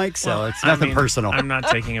my own mic, so it's nothing personal. I'm not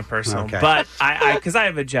taking it personal, Okay. but because I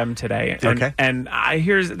have a gem today. And, Okay. And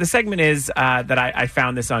here's the segment is that I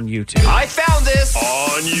found this on YouTube. I found this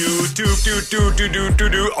on YouTube,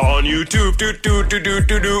 on YouTube,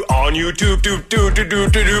 on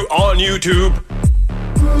YouTube, on YouTube.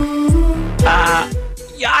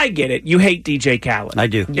 Yeah, I get it. You hate DJ Khaled. I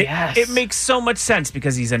do. It makes so much sense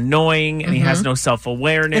because he's annoying and he has no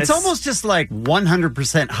self-awareness. It's almost just like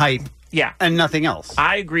 100% hype. Yeah. And nothing else.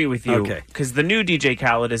 I agree with you. Okay. Because the new DJ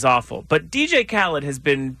Khaled is awful. But DJ Khaled has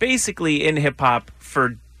been basically in hip-hop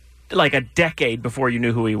for like a decade before you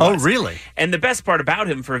knew who he was. Oh, really? And the best part about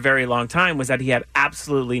him for a very long time was that he had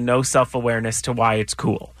absolutely no self-awareness to why it's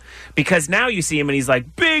cool. Because now you see him and he's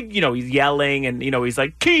like big, he's yelling and, he's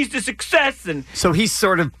like keys to success. And So he's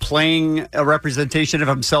sort of playing a representation of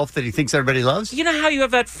himself that he thinks everybody loves? you know how you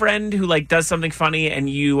have that friend who like does something funny and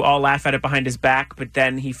you all laugh at it behind his back, but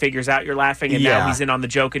then he figures out you're laughing and now Yeah. he's in on the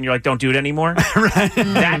joke and you're like, don't do it anymore?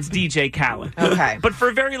 That's DJ Khaled. Okay. But for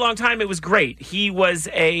a very long time, it was great. He was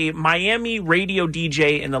a Miami radio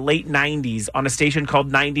DJ in the late 90s on a station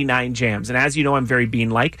called 99 Jams. And as you know, I'm very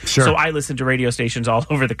Bean-like. Sure. So I listen to radio stations all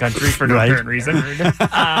over the country for no Right. apparent reason.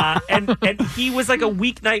 And he was like a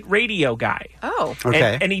weeknight radio guy. Oh.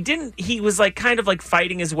 Okay. And he was like kind of like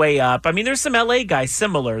fighting his way up. I mean, there's some LA guys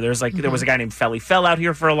similar. There's like, there was a guy named Felly Fell out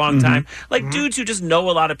here for a long time. Like dudes who just know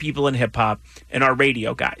a lot of people in hip hop and are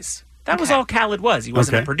radio guys. That was all Khaled was. He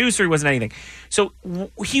wasn't Okay. a producer. He wasn't anything. So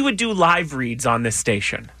he would do live reads on this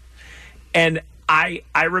station. And I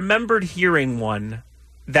remembered hearing one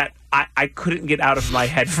that I couldn't get out of my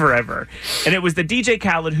head forever. And it was the DJ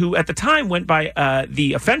Khaled who at the time went by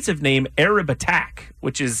the offensive name Arab Attack,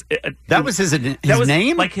 which is... That was his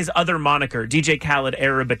name? Like his other moniker, DJ Khaled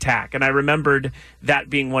Arab Attack. And I remembered that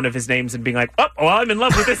being one of his names and being like, oh, well, I'm in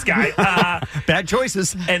love with this guy. Bad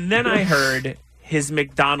choices. And then I heard his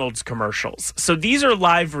McDonald's commercials. So these are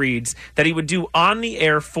live reads that he would do on the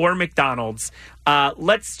air for McDonald's.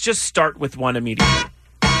 Let's just start with one immediately.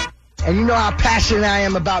 And you know how passionate I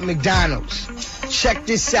am about McDonald's. Check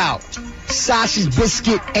this out. Sausage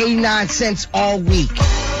biscuit, 89 cents all week.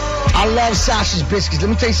 I love sausage biscuits. Let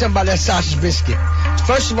me tell you something about that sausage biscuit.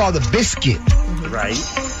 First of all, the biscuit Right.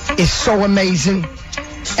 is so amazing.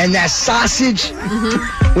 And that sausage,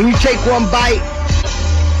 when you take one bite,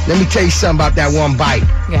 let me tell you something about that one bite.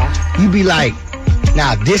 Yeah. You be like,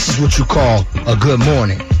 now this is what you call a good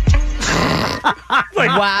morning.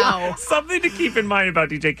 Wow. Something to keep in mind about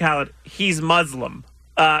DJ Khaled, he's Muslim.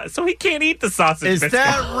 So he can't eat the sausage Is biscuit.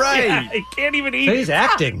 that right? Yeah, he can't even eat He's it.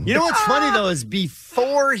 acting. You know what's funny, though, is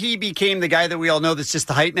before he became the guy that we all know that's just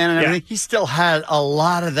the hype man and Yeah. everything, he still had a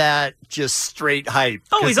lot of that just straight hype.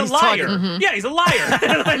 Oh, 'Cause he's a liar. talking- Yeah, he's a liar.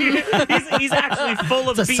 he's actually full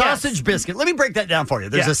of It's a BS. sausage biscuit. Let me break that down for you.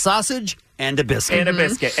 There's Yeah. a sausage and a biscuit. And a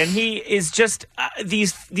biscuit. And he is just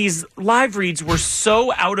these live reads were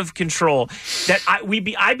so out of control that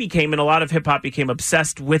I became, and a lot of hip hop became,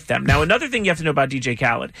 obsessed with them. Now, another thing you have to know about DJ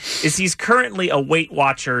Khaled is he's currently a Weight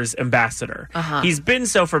Watchers ambassador. He's been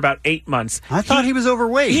so for about 8 months. I thought he was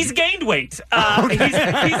overweight. He's gained weight. He's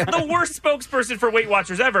the worst spokesperson for Weight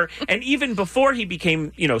Watchers ever. And even before he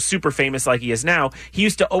became, super famous like he is now, he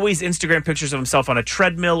used to always Instagram pictures of himself on a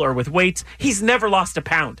treadmill or with weights. He's never lost a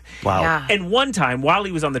pound. Wow. Yeah. And one time, while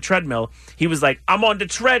he was on the treadmill, he was like, I'm on the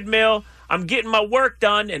treadmill. I'm getting my work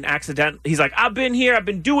done, and he's like, I've been here, I've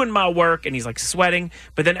been doing my work, and he's like sweating,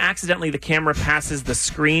 but then accidentally the camera passes the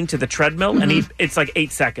screen to the treadmill, and it's like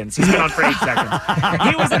 8 seconds. He's been on for 8 seconds.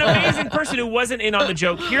 He was an amazing person who wasn't in on the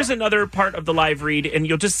joke. Here's another part of the live read, and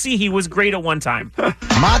you'll just see he was great at one time.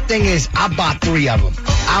 My thing is, I bought 3 of them.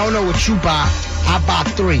 I don't know what you bought. I bought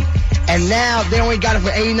 3. And now they only got it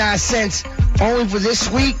for 89 cents only for this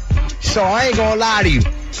week. So I ain't gonna lie to you.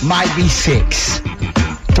 Might be 6.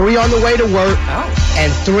 3 on the way to work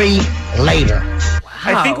and 3 later.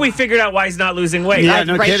 I think we figured out why he's not losing weight. Yeah,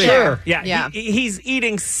 no kidding. Sure. Yeah. He's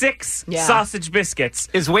eating 6 sausage biscuits.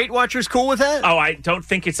 Is Weight Watchers cool with that? Oh, I don't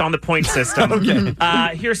think it's on the point system.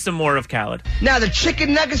 Okay. Here's some more of Khaled. Now, the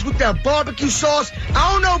chicken nuggets with that barbecue sauce,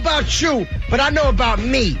 I don't know about you, but I know about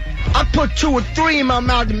me. I put 2 or 3 in my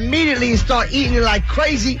mouth immediately and start eating it like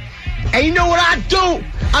crazy. And you know what I do?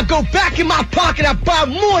 I go back in my pocket, I buy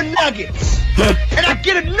more nuggets. And I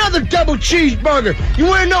get another double cheeseburger. You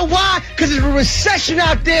want to know why? Because there's a recession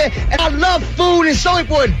out there, and I love food, and it's only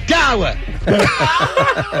for $1.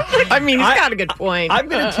 I mean, he's got a good point. I'm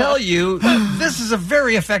going to tell you, this is a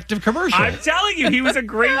very effective commercial. I'm telling you, he was a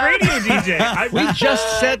great radio DJ.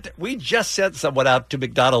 We just sent someone out to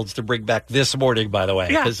McDonald's to bring back this morning, by the way,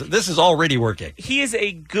 because this is already working. He is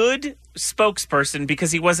a good spokesperson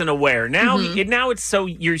because he wasn't aware. Now, now it's so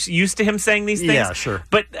you're used to him saying these things. Yeah, sure.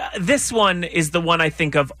 But this one is the one I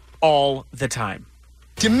think of all the time.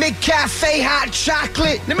 The McCafe hot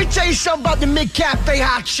chocolate. Let me tell you something about the McCafe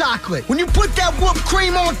hot chocolate. When you put that whipped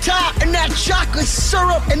cream on top and that chocolate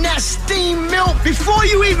syrup and that steamed milk, before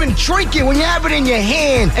you even drink it, when you have it in your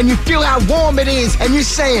hand and you feel how warm it is, and you're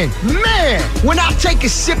saying, man, when I take a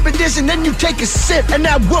sip of this and then you take a sip and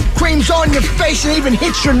that whipped cream's on your face and even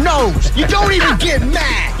hits your nose, you don't even get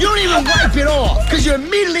mad. You don't even wipe it off because you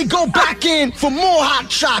immediately go back in for more hot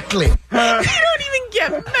chocolate. You don't even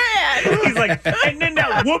get mad. He's like, and then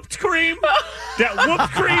that whooped cream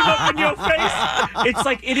up in your face. It's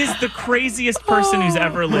like, it is the craziest person who's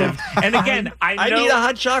ever lived. And again, I know, I need a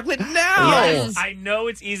hot chocolate now. Yes, I know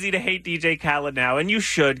it's easy to hate DJ Khaled now, and you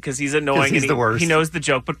should, because he's annoying he's and the worst. He knows the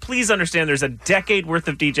joke. But please understand, there's a decade worth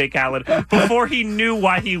of DJ Khaled before he knew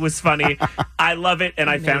why he was funny. I love it, and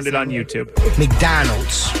I found it on YouTube.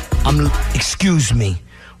 McDonald's. Excuse me.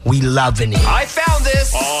 We loving it. I found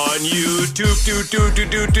this on YouTube.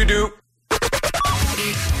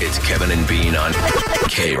 It's Kevin and Bean on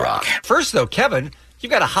K-Rock. First, though, Kevin, you've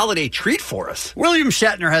got a holiday treat for us. William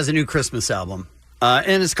Shatner has a new Christmas album,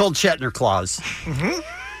 and it's called Shatner Claus.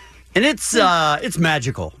 And it's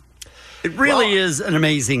magical. It really is an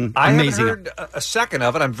amazing. I haven't heard a second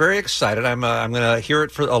of it. I'm very excited. I'm going to hear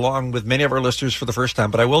it along with many of our listeners for the first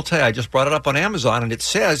time. But I will tell you, I just brought it up on Amazon, and it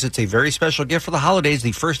says it's a very special gift for the holidays.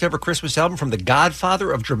 The first ever Christmas album from the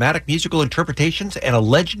godfather of dramatic musical interpretations and a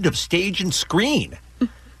legend of stage and screen.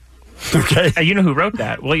 Okay. You know who wrote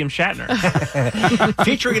that? William Shatner.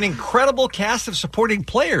 Featuring an incredible cast of supporting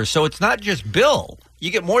players. So it's not just Bill.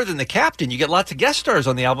 You get more than the captain. You get lots of guest stars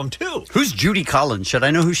on the album, too. Who's Judy Collins? Should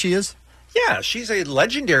I know who she is? Yeah, she's a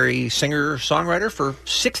legendary singer-songwriter for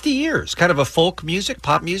 60 years. Kind of a folk music,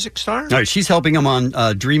 pop music star. All right, she's helping him on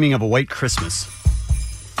Dreaming of a White Christmas.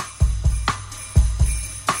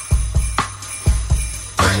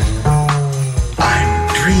 I'm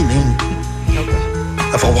dreaming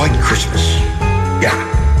of a white Christmas.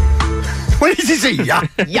 Yeah. What does he say? Yeah.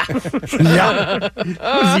 Yeah. Yeah.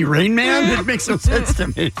 What is he, Rain Man? It makes no sense to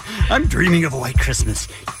me. I'm dreaming of a white Christmas.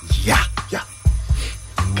 Yeah. Yeah.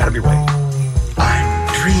 Gotta be right. I'm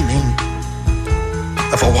dreaming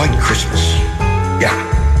of a white Christmas. Yeah.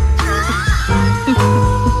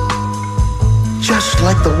 Just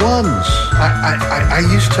like the ones I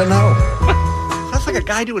used to know. Sounds like a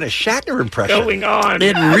guy doing a Shatner impression. Going on.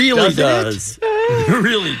 It really does. It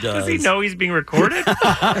really does. Does he know he's being recorded?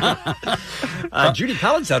 Judy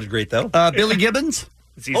Collins sounded great, though. Billy Gibbons?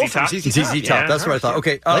 ZZ from Top. ZZ ZZ Top. Yeah, That's what I thought.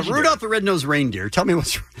 Okay, Rudolph the Red-Nosed Reindeer. Tell me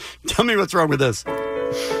what's wrong with this.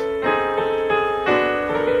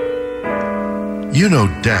 You know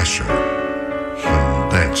Dasher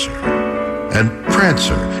and Dancer and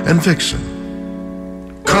Prancer and Vixen,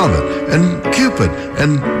 Comet and Cupid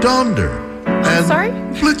and Donder and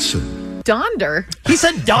Blitzen. Donder? He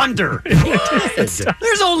said Donder.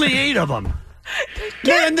 There's only 8 of them.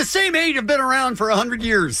 Man, the same 8 have been around for 100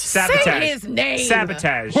 years. Sabotage. Say his name.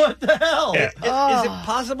 Sabotage. What the hell? Yeah. Is it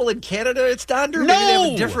possible in Canada it's Donder? No. Maybe they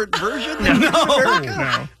have a different version?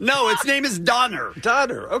 No, its name is Donner.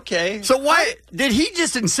 Donner, okay. So why did he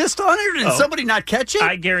just insist on it, or did somebody not catch it?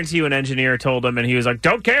 I guarantee you an engineer told him, and he was like,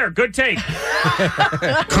 don't care, good take.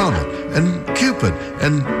 Comet and Cupid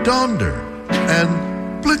and Donder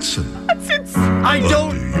and Blitzen. I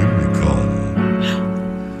don't. Do you recall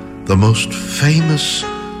the most famous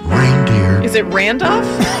reindeer. Is it Randolph?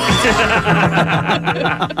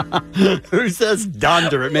 Who says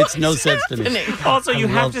Donder? It makes no sense to me. Also, you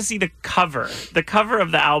have to see the cover. The cover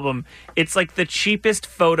of the album. It's like the cheapest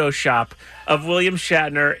Photoshop of William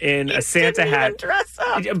Shatner in a Santa hat. Dress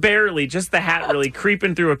up. Barely, just the hat really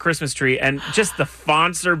creeping through a Christmas tree, and just the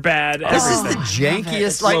fonts are bad. This is the everything.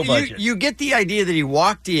 jankiest. Low Like budget. you get the idea that he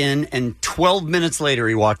walked in and 12 minutes later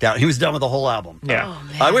he walked out. He was done with the whole album. Yeah.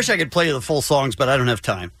 I wish I could play the full songs, but I don't have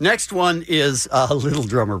time. Next one is Little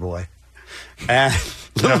Drummer Boy. And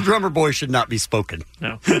Little Drummer Boy should not be spoken.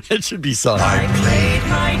 No. It should be sung. I played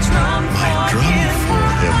my drum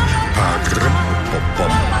for him.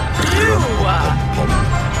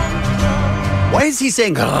 Why is he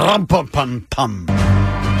saying rum pum pum pum?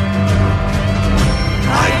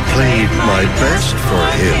 I played my best for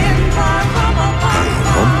him.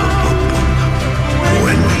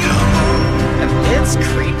 When we come home. It's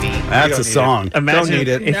creepy. That's a song. Imagine Don't need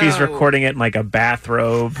if he's No. recording it in like a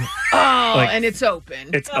bathrobe. Oh, Like- and it's open.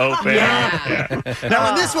 It's open. Yeah. Now,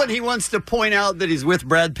 in this one, he wants to point out that he's with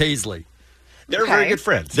Brad Paisley. They're very good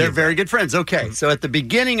friends. They're very good friends. Okay, so at the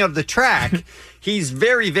beginning of the track, he's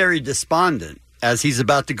very, very despondent as he's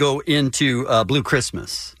about to go into Blue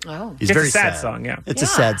Christmas. Oh. He's It's very a sad song, yeah. It's a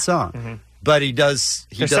sad song, but he does.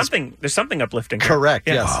 He There's does something uplifting. here. correct.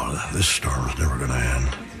 Yeah. Yes. Oh, this storm's never going to end.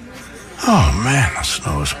 Oh, man, the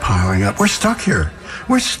snow is piling up. We're stuck here.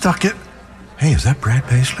 We're stuck at... Hey, is that Brad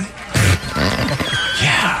Paisley?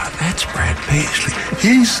 Yeah, that's Brad Paisley.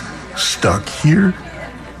 He's stuck here,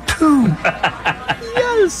 too.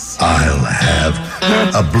 Yes. I'll have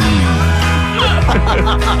a blue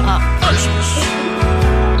Christmas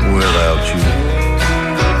without you.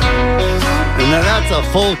 And now that's a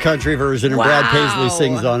full country version, and Brad Paisley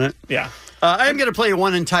sings on it. Yeah. I'm going to play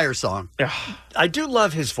one entire song. I do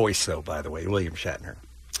love his voice, though, by the way, William Shatner.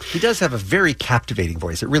 He does have a very captivating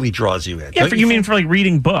voice. It really draws you in. Yeah, you mean for like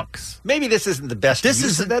reading books? Maybe this isn't the best This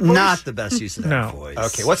use is of that voice? not the best use of that No. voice.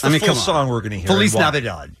 Okay, what's the full come on. song we're going to hear? Feliz and why?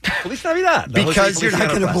 Navidad. Feliz Navidad. Because Jose you're not Feliciano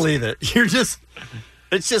going to Classic. believe it.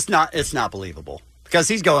 It's not believable. Because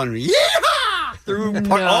he's going, yeah! Through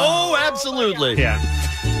Oh, absolutely. Yeah.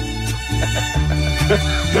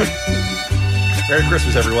 Merry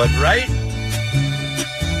Christmas, everyone. Right?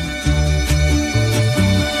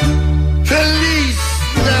 Feliz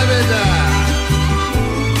Navidad.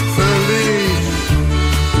 Feliz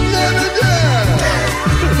Navidad.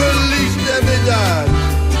 Feliz Navidad.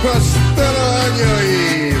 Prospero año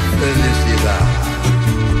y felicidad.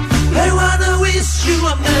 I wanna wish you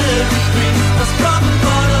a Merry Christmas from the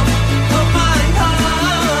bottom of my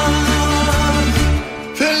heart.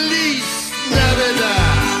 Feliz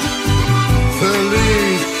Navidad.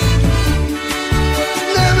 Feliz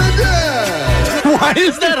Navidad. Why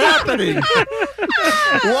is that happening?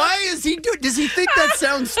 Why is he doing? Does he think that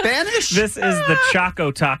sounds Spanish? This is the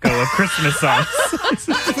Choco Taco of Christmas songs.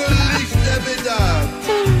 Feliz Navidad.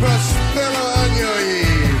 Prospero año y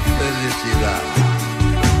felicidad.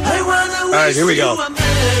 I wanna wish right, here we go. you a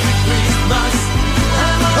Merry Christmas.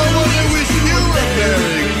 I want to wish you a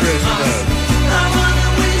Merry Christmas. I wanna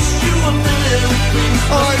wish you a Merry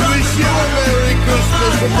Christmas. I wish you a Merry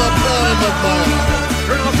Christmas from the bottom of my heart.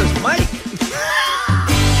 Turn off this mic.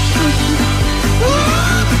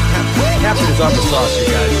 Captain is on the sauce, you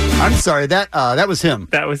guys. I'm sorry, that was him.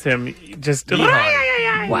 That was him. Just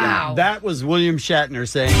Wow. That was William Shatner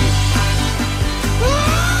saying,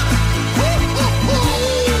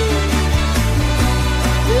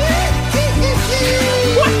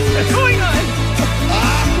 What's going on?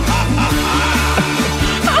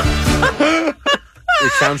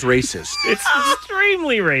 It sounds racist. It's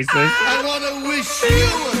extremely racist. I want to wish you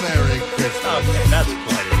a Merry Christmas. Okay, that's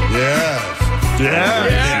plenty. Yes.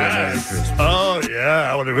 yes. Oh,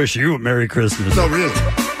 yeah, I want to wish you a Merry Christmas. No, really.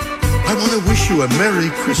 I want to wish you a Merry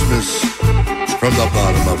Christmas from the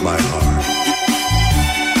bottom of my heart.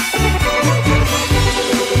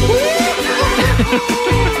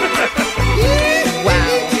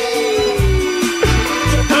 Wow.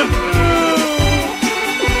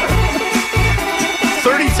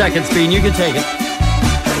 30 seconds, Bean, you can take it.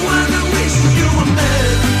 I wanna wish you a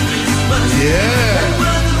Merry Christmas. Yeah. I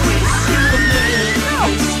wanna wish you a Merry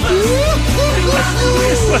Christmas. I wanna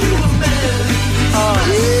wish you a Merry Christmas. I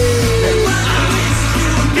wanna wish you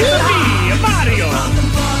a Merry It's me, Mario.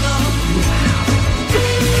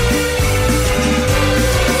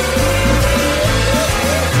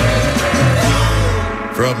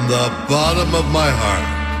 From the bottom of my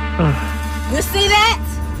heart. You see that?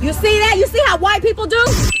 You see that? You see how white people do?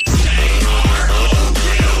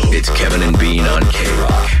 It's Kevin and Bean on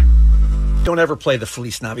K-Rock. Don't ever play the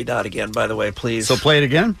Feliz Navidad again, by the way, please. So play it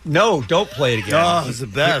again? No, don't play it again. Oh, it's the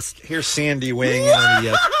best. Here's Sandy weighing in on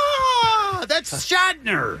the... That's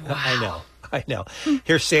Shatner. I know.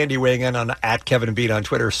 Here's Sandy weighing in on at Kevin and Bean on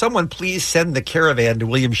Twitter. Someone please send the caravan to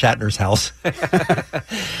William Shatner's house.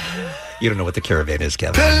 You don't know what the caravan is,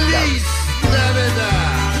 Kevin. Feliz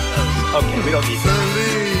Navidad. Okay, we don't need that.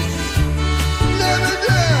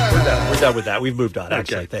 We're done with that. We've moved on,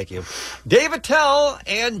 actually. Thank you. Dave Attell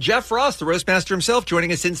and Jeff Ross, the Roastmaster himself,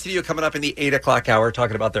 joining us in studio coming up in the 8 o'clock hour,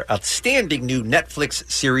 talking about their outstanding new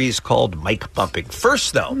Netflix series called Mike Bumping.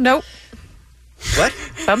 First, though. Nope. What?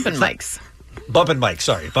 Bumping Mikes. Bumping Mike.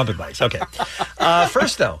 Sorry, Bumping Mike's. Okay.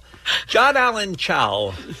 First, though, John Allen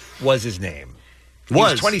Chow was his name.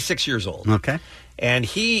 He's 26 years old. Okay. And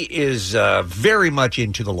he is very much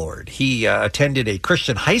into the Lord. He attended a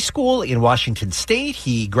Christian high school in Washington State.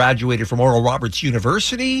 He graduated from Oral Roberts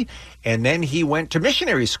University, and then he went to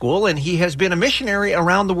missionary school, and he has been a missionary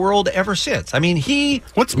around the world ever since. I mean,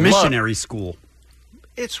 What's missionary school?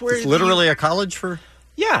 It's where it's literally a college for...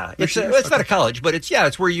 Yeah, it's not a college, but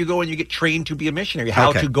it's where you go and you get trained to be a missionary,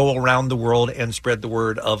 how to go around the world and spread the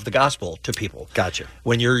word of the gospel to people. Gotcha.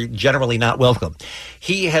 When you're generally not welcome.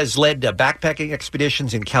 He has led backpacking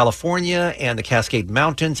expeditions in California and the Cascade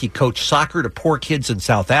Mountains. He coached soccer to poor kids in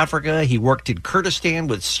South Africa. He worked in Kurdistan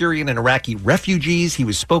with Syrian and Iraqi refugees. He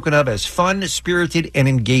was spoken of as fun, spirited, and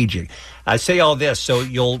engaging. I say all this so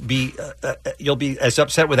you'll be as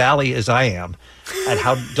upset with Allie as I am at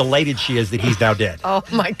how delighted she is that he's now dead. Oh,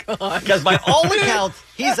 my God. Because by all accounts,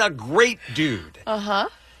 he's a great dude. Uh-huh.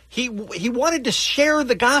 He wanted to share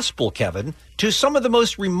the gospel, Kevin, to some of the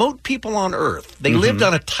most remote people on Earth. They lived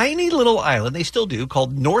on a tiny little island, they still do,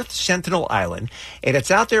 called North Sentinel Island, and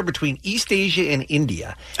it's out there between East Asia and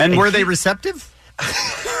India. And were they receptive?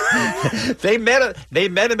 They met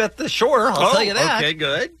him at the shore, I'll tell you that. Okay,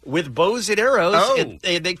 good. With bows and arrows, and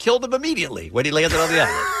they killed him immediately when he landed on the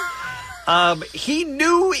island. He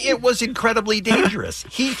knew it was incredibly dangerous.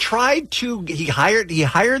 He hired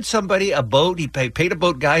somebody, a boat. He paid a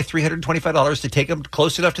boat guy $325 to take him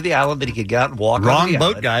close enough to the island that he could get out and walk. Wrong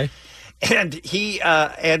boat guy. And he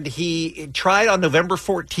tried on November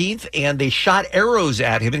 14th, and they shot arrows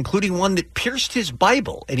at him, including one that pierced his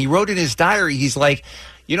Bible. And he wrote in his diary, he's like,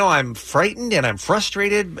 I'm frightened and I'm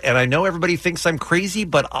frustrated, and I know everybody thinks I'm crazy,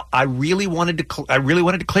 but I really wanted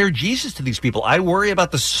to declare Jesus to these people. I worry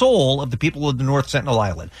about the soul of the people of the North Sentinel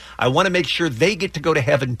Island. I want to make sure they get to go to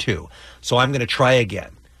heaven too. So I'm going to try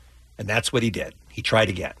again. And that's what he did. He tried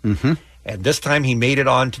again. Mm-hmm. And this time he made it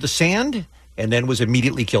onto the sand and then was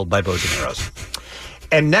immediately killed by bows and arrows.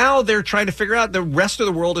 And now they're trying to figure out, the rest of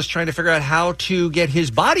the world is trying to figure out how to get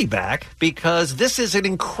his body back, because this is an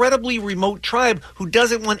incredibly remote tribe who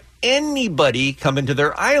doesn't want anybody coming to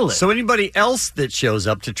their island. So anybody else that shows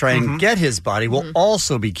up to try and get his body will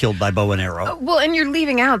also be killed by bow and arrow. Well, and you're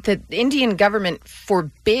leaving out that the Indian government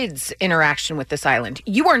forbids interaction with this island.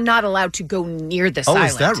 You are not allowed to go near this island. Oh,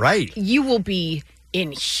 is that right? You will be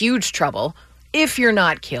in huge trouble if you're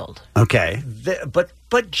not killed. Okay. But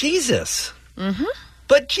Jesus. Mm-hmm.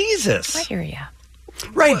 But Jesus. I hear you.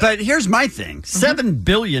 Right, but here's my thing. 7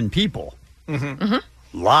 billion people. Mm-hmm. A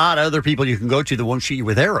lot of other people you can go to that won't shoot you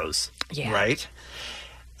with arrows. Yeah. Right.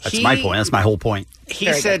 That's my point. That's my whole point.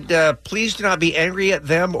 He said, please do not be angry at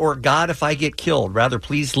them or God if I get killed. Rather,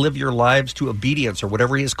 please live your lives to obedience or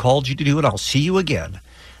whatever he has called you to do, and I'll see you again.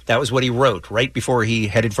 That was what he wrote right before he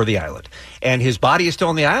headed for the island. And his body is still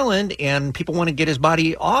on the island, and people want to get his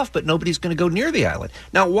body off, but nobody's going to go near the island.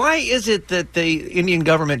 Now, why is it that the Indian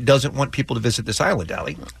government doesn't want people to visit this island,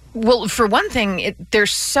 Allie? Well, for one thing, they're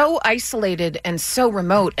so isolated and so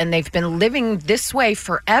remote, and they've been living this way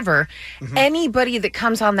forever. Mm-hmm. Anybody that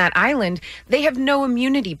comes on that island, they have no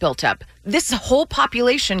immunity built up. This whole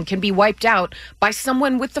population can be wiped out by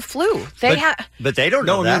someone with the flu. But they don't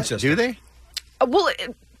know that, do they? Well,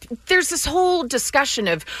 there's this whole discussion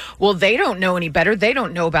of, well, they don't know any better. They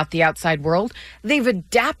don't know about the outside world. They've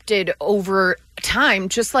adapted over time,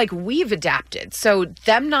 just like we've adapted. So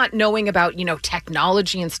them not knowing about,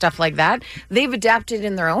 technology and stuff like that, they've adapted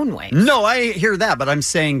in their own way. No, I hear that, but I'm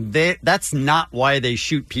saying that's not why they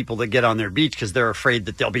shoot people that get on their beach, because they're afraid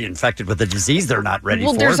that they'll be infected with a disease they're not ready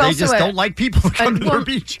for. They just don't like people to come to their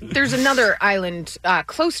beach. There's another island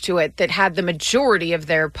close to it that had the majority of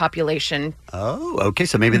their population okay,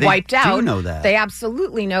 so maybe they wiped out. Do know that. They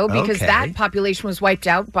absolutely know, because that population was wiped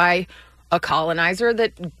out by a colonizer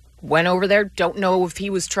that went over there. Don't know if he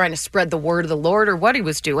was trying to spread the word of the Lord or what he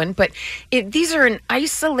was doing, but these are an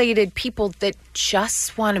isolated people that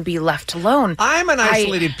just want to be left alone. I'm an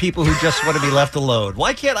isolated people who just want to be left alone.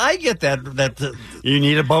 Why can't I get that you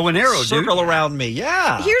need a bow and arrow, circle around me?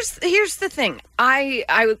 Yeah. Here's the thing.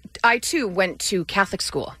 I too went to Catholic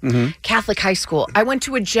school, Mm-hmm. Catholic high school. I went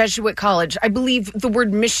to a Jesuit college. I believe the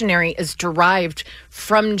word missionary is derived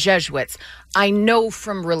from Jesuits. I know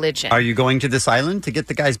from religion. Are you going to this island to get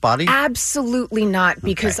the guy's body? Absolutely not,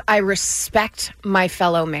 because I respect my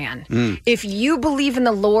fellow man. Mm. If you believe in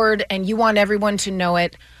the Lord and you want everyone to know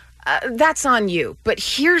it, that's on you. But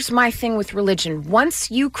here's my thing with religion.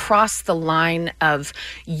 Once you cross the line of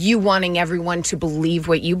you wanting everyone to believe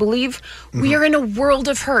what you believe, we are in a world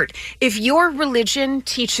of hurt. If your religion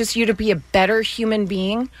teaches you to be a better human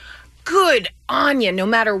being, good on you, no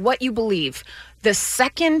matter what you believe. The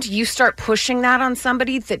second you start pushing that on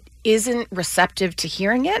somebody that isn't receptive to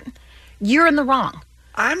hearing it, you're in the wrong.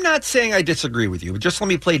 I'm not saying I disagree with you, but just let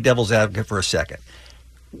me play devil's advocate for a second.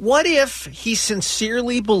 What if he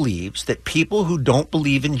sincerely believes that people who don't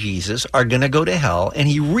believe in Jesus are going to go to hell, and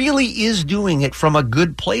he really is doing it from a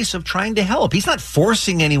good place of trying to help? He's not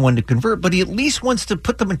forcing anyone to convert, but he at least wants to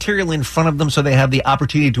put the material in front of them so they have the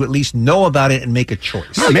opportunity to at least know about it and make a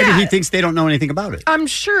choice. Maybe he thinks they don't know anything about it. I'm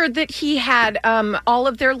sure that he had all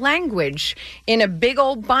of their language in a big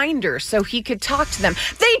old binder so he could talk to them.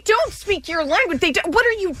 They don't speak your language. What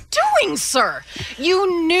are you doing, sir?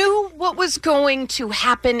 You knew what was going to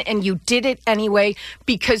happen, and you did it anyway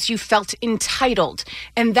because you felt entitled,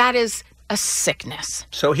 and that is a sickness.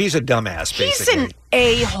 So he's a dumbass, basically. He's an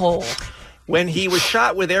a-hole. When he was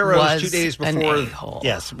shot with arrows 2 days before,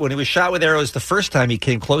 when he was shot with arrows the first time he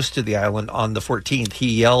came close to the island on the 14th,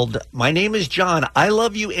 he yelled, "My name is John. I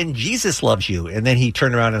love you, and Jesus loves you." And then he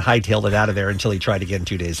turned around and hightailed it out of there until he tried again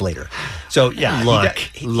 2 days later. So yeah,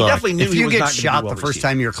 he definitely knew if he you was get not gonna be shot well the first received.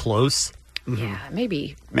 time you're close. Yeah,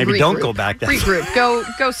 maybe don't go back there. Regroup.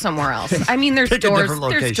 Go somewhere else. I mean, there's Pick a doors. different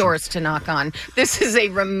There's location. doors to knock on. This is a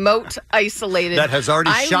remote, isolated That has already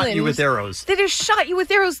shot you island with arrows. That has shot you with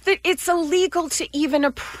arrows. That it's illegal to even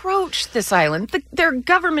approach this island. There are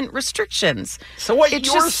government restrictions. So what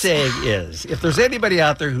you're saying is, if there's anybody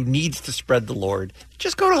out there who needs to spread the Lord,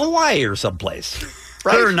 just go to Hawaii or someplace.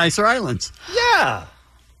 Right? There are nicer islands. Yeah.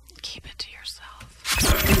 Keep it to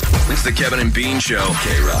yourself. It's the Kevin and Bean Show.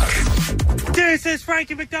 K-Rock. This is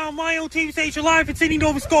Frankie McDonald, my own team station live in Sydney,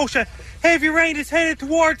 Nova Scotia. Heavy rain is headed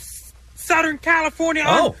towards Southern California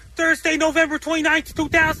on Thursday, November 29th,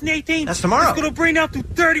 2018. That's tomorrow. It's going to bring up to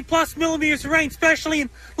 30-plus millimeters of rain, especially in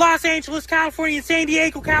Los Angeles, California, and San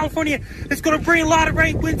Diego, California. It's going to bring a lot of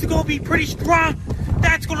rain. Winds are going to be pretty strong.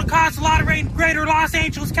 That's going to cause a lot of rain. Greater Los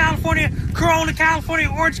Angeles, California, Corona, California,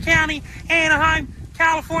 Orange County, Anaheim,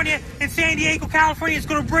 California, and San Diego, California. Is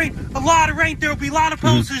going to bring a lot of rain. There will be a lot of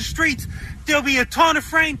puddles in the streets. There'll be a ton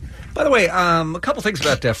of rain. By the way, a couple things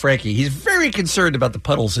about Frankie. He's very concerned about the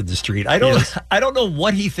puddles in the street. I don't know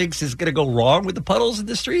what he thinks is going to go wrong with the puddles in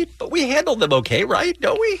the street, but we handle them okay, right?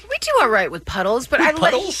 Don't we? We do all right with puddles, but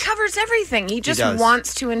he covers everything. He just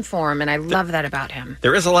wants to inform, and I love that about him.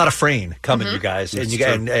 There is a lot of rain coming, you guys,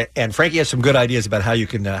 and Frankie has some good ideas about how you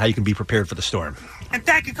can be prepared for the storm. And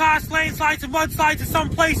that could cause landslides and mudslides in some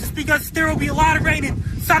places because there will be a lot of rain in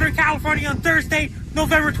Southern California on Thursday,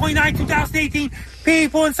 November 29, 2018.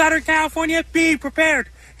 People in Southern California, be prepared.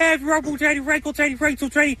 Have your rubble ready, raincoats ready,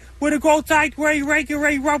 raincoats ready. When to go outside, wear your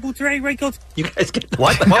ready, rubble ready, raincoats. You guys get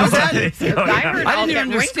what? What was that? I didn't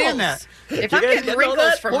even understand that. If I'm getting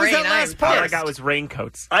wrinkles from rain, I'm All I got was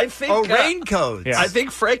raincoats. I think raincoats. I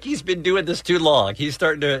think Frankie's been doing this too long. He's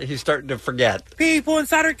starting to forget. People in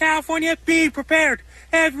Southern California, be prepared.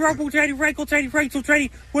 Have your rubble ready, raincoats ready, raincoats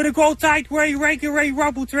ready. When to go outside, wear your ready,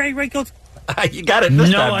 rubble ready, raincoats. You got it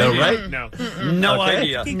this time, though, right? No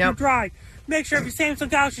idea. Keep you dry. Make sure your Samsung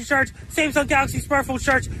Galaxy shirts, Samsung Galaxy smartphone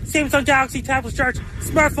shirts, Samsung Galaxy tablet shirts,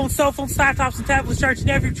 smartphones, cell phones, laptops, and tablet shirts, and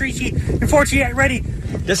have your tree sheet and 4G ready.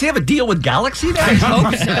 Does he have a deal with Galaxy now? I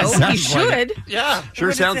hope so. He should. Yeah.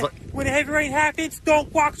 Sure sounds like. When the heavy rain happens,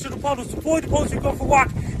 don't walk through the puddles. Avoid the puddles and go for a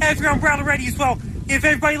walk. Have your umbrella ready as well. If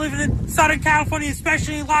everybody living in Southern California,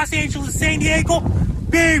 especially in Los Angeles, San Diego,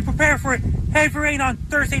 be prepared for it. Heavy rain on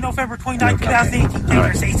Thursday, November 29,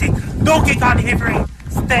 2018. Stay safe. Don't get caught in heavy rain.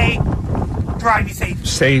 Stay dry, be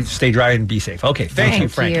safe. Stay dry and be safe. Okay, thank you,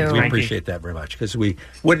 Frankie. you. We Thank appreciate that very much because we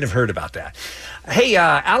wouldn't have heard about that. Hey,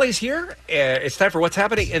 Allie's here. It's time for What's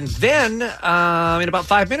Happening. And then in about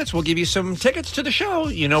 5 minutes, we'll give you some tickets to the show.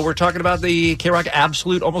 You know, we're talking about the K-Rock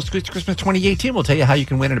Absolute Almost Christmas 2018. We'll tell you how you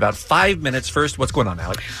can win in about 5 minutes. First, what's going on,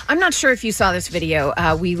 Allie? I'm not sure if you saw this video.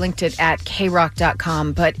 We linked it at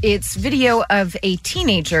krock.com, but it's video of a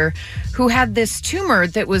teenager who had this tumor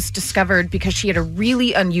that was discovered because she had a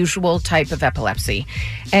really unusual type of epilepsy.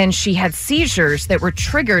 And she had seizures that were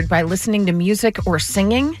triggered by listening to music or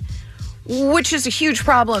singing, which is a huge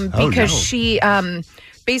problem because she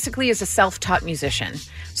basically is a self-taught musician.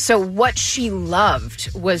 So what she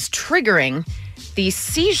loved was triggering these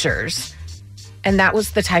seizures, and that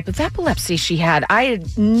was the type of epilepsy she had. I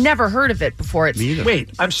had never heard of it before. Wait,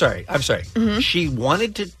 I'm sorry. Mm-hmm. She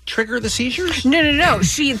wanted to trigger the seizures? No.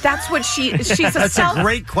 That's what she's a That's self... a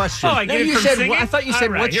great question. I thought you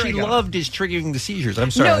said what she loved is triggering the seizures. I'm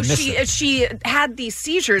sorry, I missed it. She had these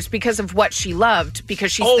seizures because of what she loved,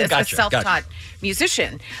 because she's a self-taught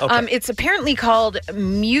musician. Okay. It's apparently called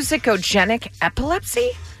musicogenic epilepsy.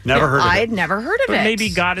 Never heard of it. I had never heard of But it. maybe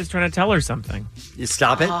God is trying to tell her something. You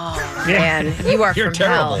stop it. Oh, man, you are You're from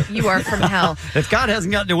hell. terrible. You are from hell. If God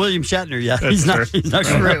hasn't gotten to William Shatner yet, he's not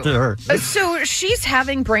going up to her. So she's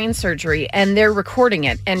having brain surgery, and they're recording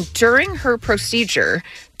it. And during her procedure,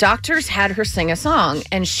 doctors had her sing a song,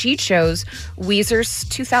 and she chose Weezer's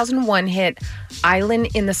 2001 hit "Island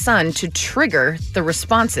in the Sun" to trigger the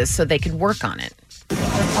responses so they could work on it.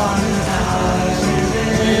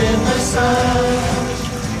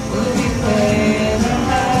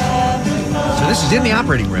 So this is in the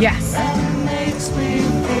operating room. Yes.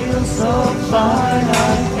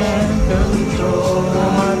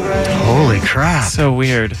 Holy crap. So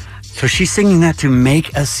weird. So she's singing that to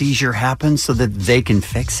make a seizure happen so that they can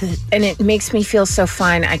fix it? And it makes me feel so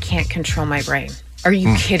fine, I can't control my brain. Are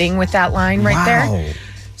you kidding with that line right there?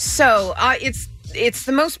 So it's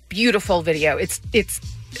the most beautiful video. It's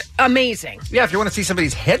amazing. Yeah, if you want to see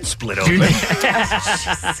somebody's head split open.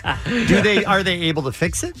 Are they able to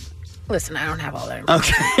fix it? Listen, I don't have all that.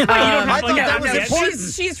 Okay. I thought that was important.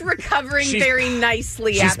 She's recovering She's- very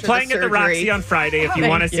nicely She's after playing the at the surgery. Roxy on Friday if you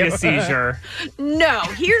want to see a seizure. No,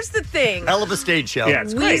 here's the thing. Hell of a stage show. Yeah,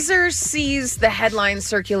 it's great. Weezer sees the headlines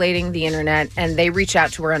circulating the internet, and they reach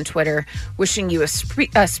out to her on Twitter, wishing you a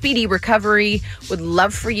speedy recovery. Would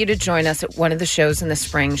love for you to join us at one of the shows in the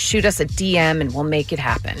spring. Shoot us a DM, and we'll make it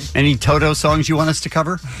happen. Any Toto songs you want us to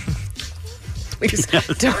cover? Please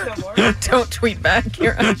don't tweet back,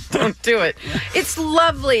 Kira. Don't do it. It's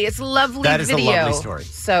lovely. It's a lovely That is a video. lovely story.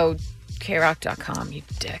 So, krock.com, you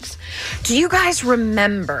dicks. Do you guys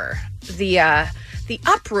remember the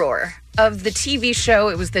uproar of the TV show?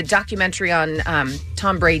 It was the documentary on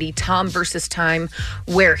Tom Brady, Tom versus Time,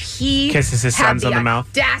 where he Kisses his had sons the on the mouth.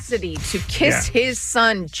 audacity to kiss his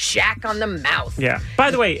son Jack on the mouth. Yeah. By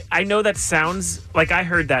the way, I know that sounds like I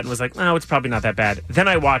heard that and was like, oh, it's probably not that bad. Then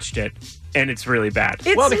I watched it, and it's really bad.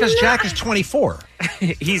 Well, because Jack is 24.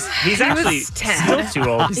 He's He actually was 10. still too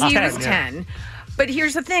old. He's He 10, was yeah. 10. But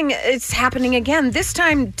here's the thing, it's happening again. This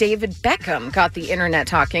time, David Beckham got the internet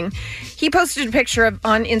talking. He posted a picture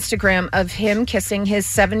on Instagram of him kissing his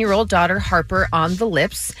 7-year-old daughter, Harper, on the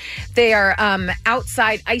lips. They are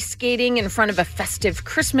outside ice skating in front of a festive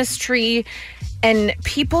Christmas tree. And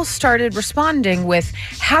people started responding with,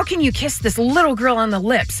 how can you kiss this little girl on the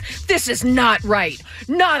lips? This is not right.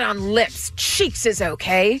 Not on lips. Cheeks is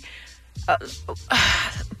okay.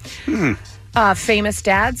 Famous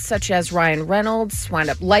dads such as Ryan Reynolds wound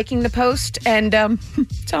up liking the post, and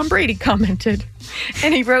Tom Brady commented,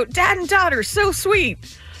 and he wrote, "Dad and daughter, so sweet.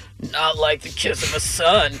 Not like the kiss of a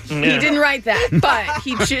son." He didn't write that, but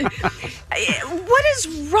he just... What is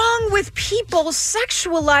wrong with people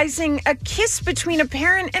sexualizing a kiss between a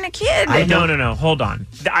parent and a kid? No. Hold on.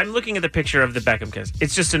 I'm looking at the picture of the Beckham kiss.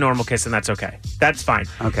 It's just a normal kiss, and that's okay. That's fine.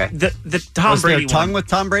 Okay. The Tom Was there Brady a tongue one. with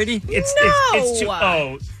Tom Brady? It's too.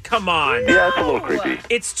 Oh, come on. Yeah, it's a little creepy.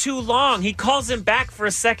 It's too long. He calls him back for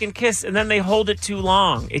a second kiss, and then they hold it too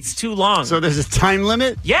long. It's too long. So there's a time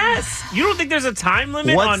limit? Yes. You don't think there's a time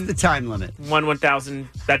limit? What's the time limit? 1,000.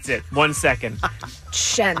 That's it. 1 second.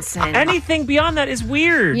 Jensen. Anything beyond that is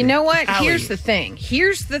weird. You know what? Allie. Here's the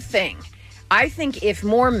thing. I think if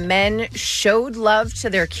more men showed love to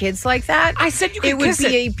their kids like that, I said you could it would kiss be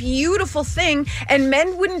it. a beautiful thing, and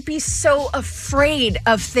men wouldn't be so afraid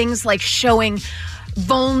of things like showing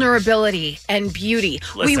vulnerability and beauty.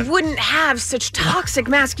 We Listen. wouldn't have such toxic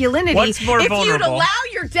masculinity What's more if you'd vulnerable? allow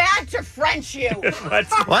your dad to French you.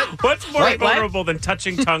 What's more vulnerable than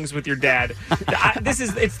touching tongues with your dad?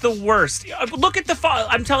 It's the worst. Look at the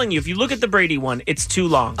I'm telling you, if you look at the Brady one, it's too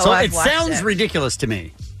long. So it sounds ridiculous to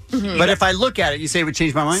me. Mhm. But if I look at it, you say it would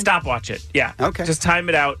change my mind? Stop watch it. Yeah. Okay. Just time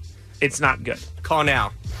it out. It's not good. Call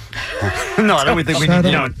now. No, I don't think we need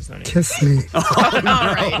to. No, do it. Kiss me.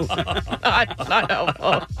 Not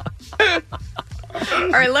helpful. All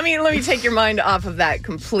right, let me take your mind off of that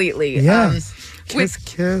completely. Yes.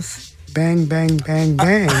 Kiss, bang, bang, bang,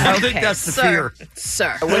 bang. Sir.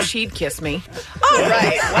 I wish he'd kiss me. All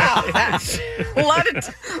right. Wow. That's a lot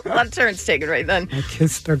of turns taken right then. I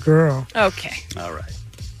kissed a girl. Okay. All right.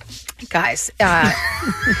 Guys,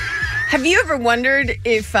 have you ever wondered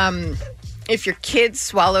if your kid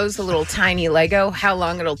swallows a little tiny Lego, how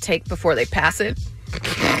long it'll take before they pass it?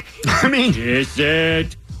 I mean,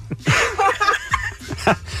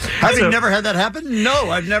 having So- never had that happen? No,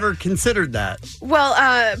 I've never considered that. Well,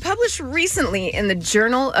 published recently in the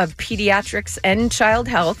Journal of Pediatrics and Child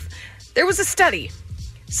Health, there was a study.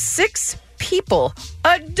 6 people,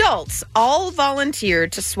 adults, all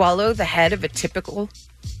volunteered to swallow the head of a typical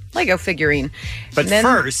Lego figurine. But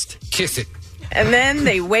first, kiss it. And then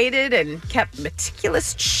they waited and kept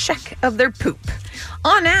meticulous check of their poop.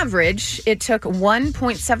 On average, it took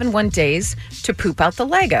 1.71 days to poop out the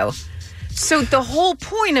Lego. So the whole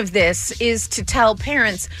point of this is to tell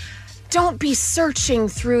parents, don't be searching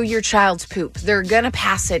through your child's poop. They're going to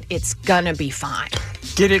pass it. It's going to be fine.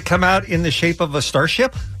 Did it come out in the shape of a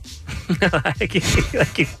starship?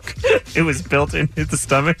 It was built into the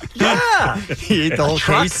stomach. Yeah. He ate the whole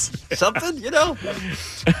truck? case. Something, you know?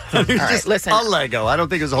 All right, listen. A Lego. I don't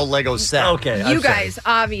think it was a whole Lego set. Okay. You guys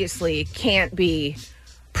obviously can't be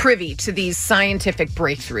privy to these scientific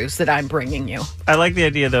breakthroughs that I'm bringing you. I like the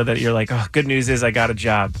idea, though, that you're like, oh, good news is I got a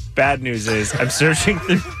job. Bad news is I'm searching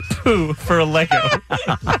through poo for a Lego.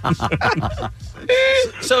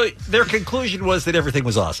 So their conclusion was that everything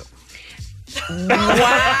was awesome. Wow,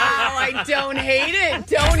 I don't hate it.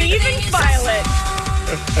 Don't even file it.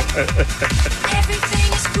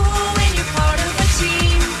 Everything is cool when you're part of a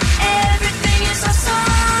team. Everything is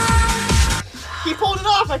awesome. He pulled it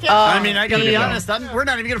off. I can't. I mean, I gotta be honest. We're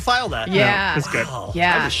not even gonna file that. Yeah. That's good.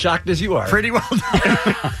 Yeah. I'm as shocked as you are. Pretty well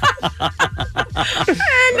done.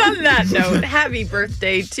 And on that note, happy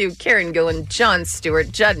birthday to Karen Gillan, John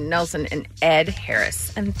Stewart, Judd Nelson, and Ed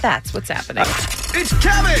Harris. And that's what's happening. It's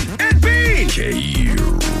Kevin and Bean.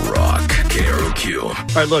 K-Rock. KROQ. All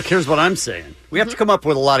right, look, here's what I'm saying. We have to come up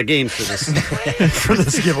with a lot of games for this for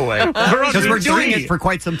this giveaway because we're doing it for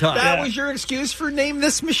quite some time. That was your excuse for Name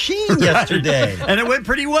This Machine yesterday. And it went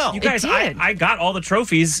pretty well. You guys, I got all the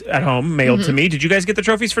trophies at home mailed to me. Did you guys get the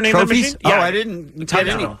trophies for Name That Trophies? Machine? Oh, I didn't get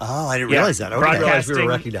any. Oh, I didn't realize that. Okay. Broadcasting, we were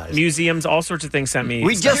recognized. museums, all sorts of things sent me.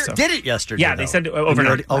 We stuff, just so. did it yesterday. Yeah, they though. sent it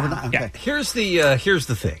overnight. Overnight. Okay. Here's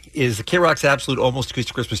the thing: is the K-Rock's Absolute Almost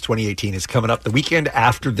Acoustic Christmas 2018 is coming up the weekend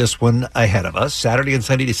after this one ahead of us, Saturday and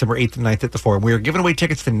Sunday, December 8th and 9th at the Forum. We are giving away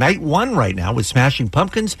tickets to night one right now with Smashing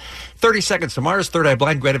Pumpkins, 30 Seconds to Mars, Third Eye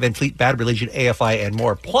Blind, Greta Van Fleet, Bad Religion, AFI, and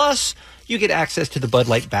more. Plus, you get access to the Bud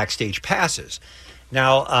Light backstage passes.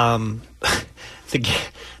 Now, the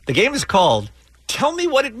game is called Tell Me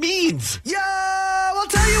What It Means. Yeah, I'll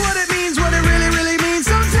tell you what it means, what it really, really means.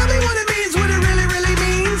 Don't tell me what it means, what it really, really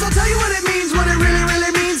means. I'll tell you what it means, what it really,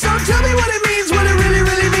 really means. Don't tell me what it means, what it really,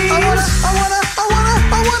 really means. I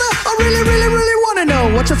really, really, really wanna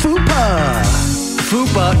know what's a FUPA.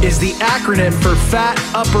 FUPA is the acronym for Fat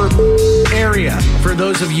Upper Area, for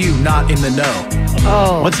those of you not in the know.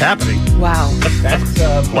 Oh. What's happening? Wow. That's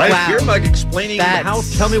Mike Earmug explaining how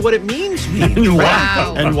Tell Me What It Means.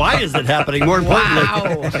 Wow. And why is it happening? More importantly.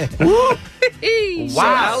 Wow. So,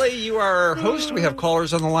 Allie, you are our host. We have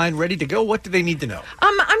callers on the line ready to go. What do they need to know?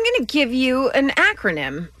 I'm going to give you an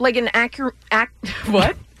acronym, like an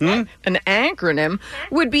what? An acronym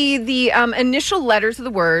would be the initial letters of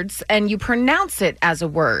the words, and you pronounce it as a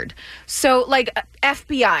word. So, like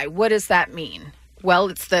FBI, what does that mean? Well,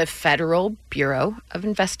 it's the Federal Bureau of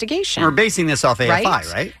Investigation. We're basing this off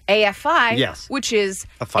AFI, right? AFI, Yes. which is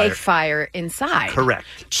A fire. a fire inside. Correct.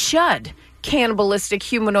 Chud, cannibalistic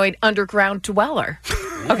humanoid underground dweller.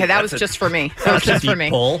 Okay, that was just for me. That was just for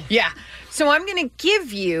me. pull. Yeah. So I'm going to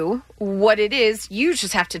give you what it is. You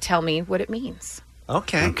just have to tell me what it means.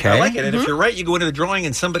 Okay. I like it. And if you're right, you go into the drawing,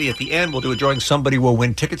 and somebody at the end will do a drawing. Somebody will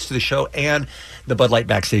win tickets to the show and the Bud Light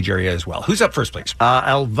backstage area as well. Who's up first, please?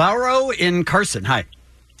 Alvaro in Carson. Hi.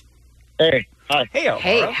 Hey. Hi. Hey, Alvaro.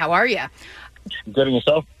 Hey, how are you? Good and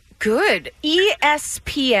yourself? Good.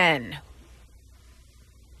 ESPN.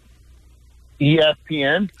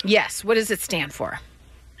 ESPN? Yes. What does it stand for?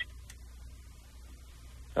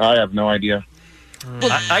 I have no idea.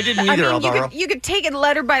 I didn't either, Alvaro. You could take it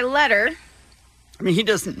letter by letter. I mean, he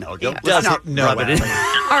doesn't know. He doesn't know. Rub it in. All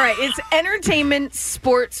right, it's Entertainment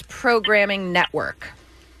Sports Programming Network,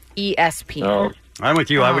 ESPN. Oh, I'm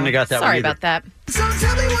with you. I wouldn't have got that Sorry one either. about that. So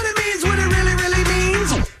tell me what it means, what it really, really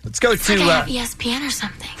means. Let's go to... ESPN or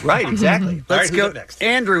something. Right, exactly. All Let's right, go who's up next?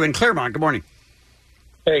 Andrew in Claremont. Good morning.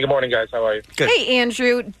 Hey, good morning, guys. How are you? Good. Hey,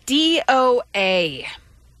 Andrew, DOA.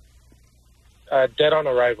 Dead on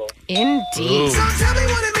Arrival. Indeed. Ooh. So tell me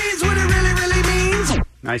what it means, what it really, really means.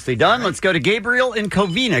 Nicely done. Let's go to Gabriel in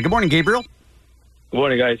Covina. Good morning, Gabriel. Good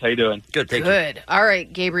morning, guys. How you doing? Good, thank you. Good. All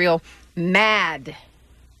right, Gabriel. Mad.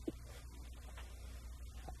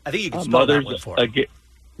 I think you can spell that one for him.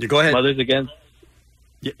 You go ahead. Mothers against.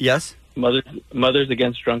 Yes. Mothers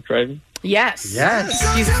against drunk driving. Yes. Yes.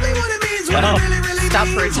 You Tell me what it means, what it really, really stop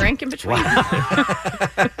means. for a drink in between.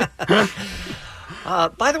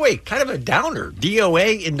 By the way, kind of a downer.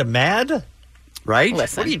 DOA into mad? Right?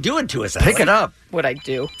 Listen. What are you doing to us? Pick it up. What I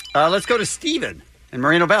do. Let's go to Steven in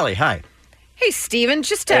Moreno Valley. Hi. Hey, Steven,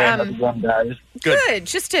 just to How's it going, guys? good.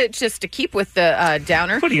 Just to keep with the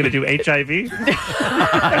downer. What are you going to do, HIV?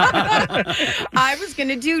 I was going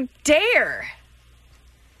to do Dare.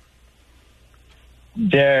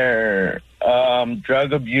 Dare.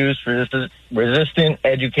 Drug abuse resistant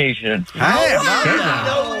education. Hi. How did you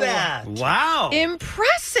know that? Wow.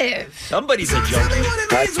 Impressive. Somebody's a Tell me junkie. what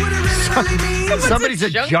it means, what it really, really means. Somebody's a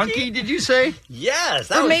junkie? junkie, did you say? Yes,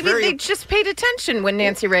 that Or was maybe very... they just paid attention when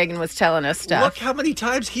Nancy Reagan was telling us stuff. Look how many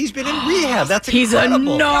times he's been in rehab. That's He's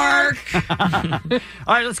incredible. a narc.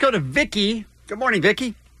 All right, let's go to Vicky. Good morning,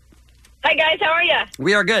 Vicky. Hi, guys. How are you?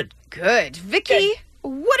 We are good. Good. Vicky,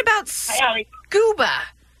 what about Hi, Allie. scuba?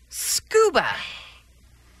 Scuba.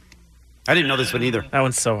 I didn't know this one either. That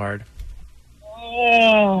one's so hard.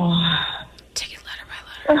 Oh. Take it letter by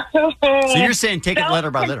letter. So you're saying take it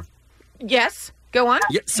letter by letter. Yes. Go on.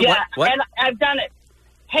 Yeah, so Yeah, what? and I've done it.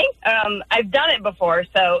 Hey, I've done it before.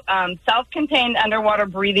 So, self-contained underwater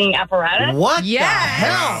breathing apparatus. What Yes. the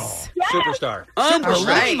hell? Superstar.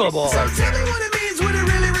 Unbelievable. So tell me what it means, what it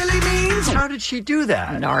really, really means. How did she do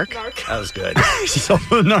that? Narc. That was good. She's a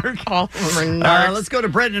narc. All of them are narcs. Let's go to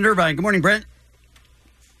Brent in Irvine. Good morning, Brent.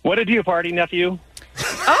 What did you party, nephew?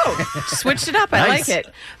 Oh, switched it up. I Nice. like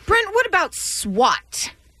it. Brent, what about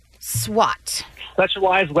SWAT? SWAT.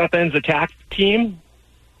 Specialized Weapons Attack Team.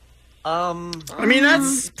 I mean,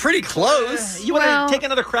 that's pretty close. You want Well- to take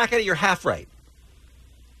another crack at it? You're half right.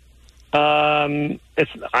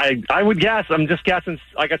 It's I would guess. I'm just guessing.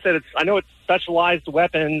 Like I said, I know it's specialized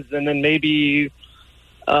weapons, and then maybe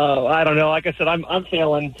I don't know. Like I said, I'm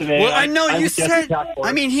failing today. Well, I know you would guess said. attack force.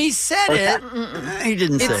 I mean, he said it. He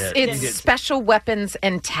didn't say it. It's special weapons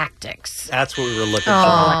and tactics. That's what we were looking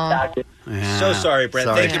Aw. for. Yeah. So sorry, Brent.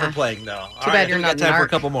 Sorry. Thank you for playing, though. All bad right, you're we not got time a for a narc.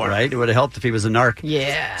 couple more. Right? It would have helped if he was a narc.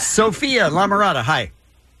 Yeah. Sophia La Mirada. Hi.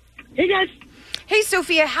 Hey, guys. Hey,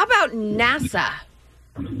 Sophia, how about NASA?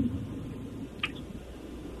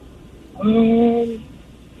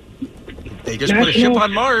 They just put a ship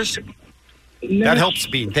on Mars. That helps,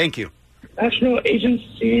 Bean. Thank you. National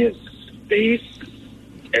Agency of Space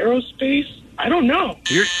Aerospace. I don't know.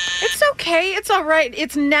 It's okay. It's all right.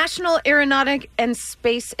 It's National Aeronautic and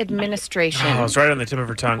Space Administration. Oh, it's right on the tip of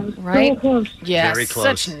her tongue. Right? Yes. Very close.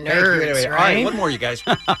 Such Thank Thank you. nerds, Anyway, all right? right, one more, you guys.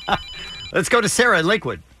 Let's go to Sarah in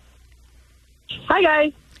Lakewood. Hi,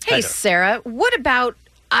 guys. Hey, Sarah, what about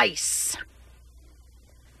ICE?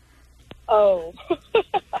 Oh.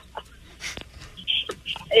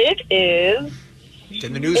 It is It's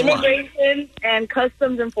in the news a lot. Immigration and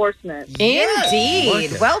Customs Enforcement.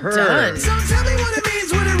 Indeed. Well done. So tell me what it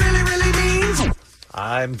means, what it really, really means.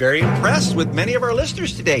 I'm very impressed with many of our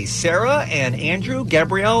listeners today. Sarah and Andrew,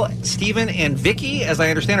 Gabrielle, Stephen, and Vicky, as I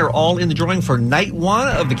understand, are all in the drawing for night one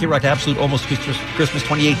of the K-Rock Absolute Almost Christmas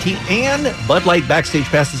 2018 and Bud Light Backstage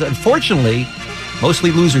Passes. Unfortunately,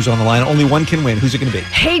 mostly losers on the line. Only one can win. Who's it going to be?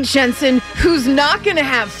 Hey, Jensen, who's not going to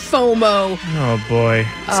have FOMO? Oh, boy.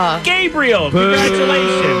 Gabriel, Boo.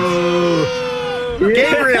 congratulations.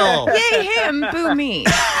 Gabriel. Yay him, boo me.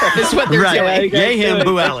 Is what they're Right. doing. Yay him,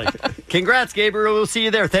 boo Allie. Congrats, Gabriel. We'll see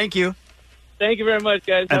you there. Thank you. Thank you very much,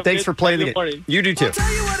 guys. And thanks for playing the good game. morning. You do too. I'll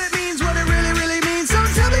tell you what it means, what it really, really means. So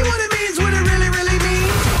tell me what it means, what it really, really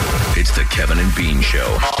means. It's the Kevin and Bean Show.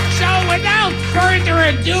 So without further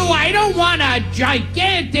ado, I don't want a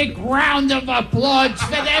gigantic round of applause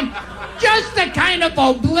for them. Just a kind of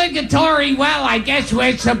obligatory, well, I guess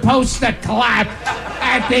we're supposed to clap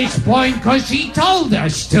at this point because he told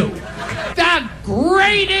us to. The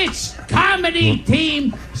greatest comedy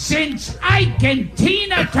team since Ike and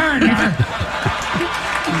Tina Turner.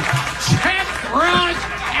 Jeff Ross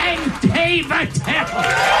and Dave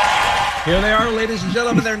Attell. Here they are, ladies and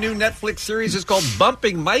gentlemen. Their new Netflix series is called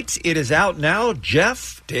Bumping Mics. It is out now.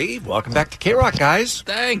 Jeff, Dave, welcome back to K-Rock, guys.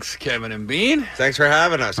 Thanks, Kevin and Bean. Thanks for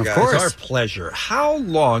having us, guys. Of course. It's our pleasure. How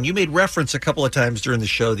long, you made reference a couple of times during the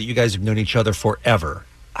show that you guys have known each other forever.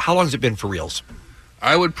 How long has it been for reals?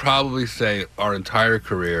 I would probably say our entire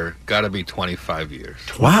career got to be 25 years.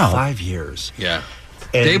 25 years. Yeah.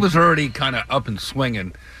 And Dave was already kind of up and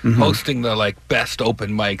swinging, hosting the best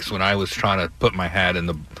open mics when I was trying to put my hat in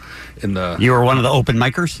the. You were one of the open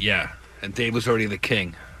micers? Yeah, and Dave was already the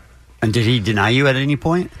king. And did he deny you at any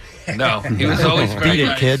point? No, he was always very Beat it,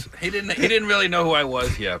 nice. kid. He didn't really know who I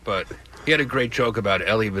was yet, but he had a great joke about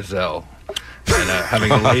Elie Wiesel and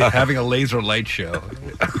having a laser light show.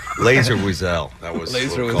 Laser Wiesel. That was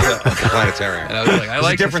Laser what we called Wiesel. it. Planetarium. And I was like, I it was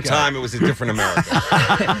like a different this guy. time. It was a different America.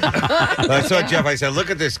 I saw Jeff. I said,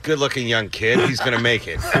 "Look at this good-looking young kid. He's going to make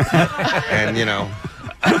it." And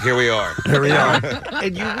here we are. Here we are.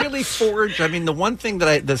 And you really forge, the one thing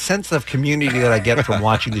the sense of community that I get from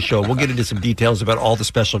watching the show, we'll get into some details about all the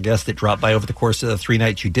special guests that dropped by over the course of the 3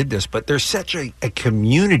 nights you did this, but there's such a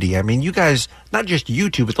community. You guys, not just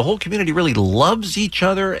you two, but the whole community really loves each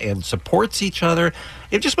other and supports each other.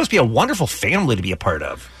 It just must be a wonderful family to be a part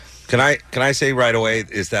of. Can I say right away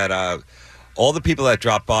is that all the people that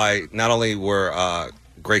dropped by not only were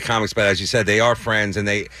great comics, but as you said, they are friends, and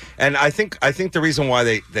I think the reason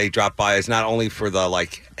why they dropped by is not only for the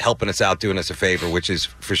helping us out, doing us a favor, which is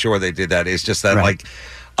for sure they did that. It's just that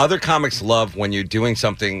other comics love when you're doing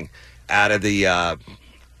something out of the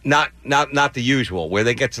not the usual, where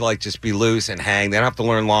they get to just be loose and hang. They don't have to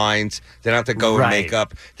learn lines. They don't have to go in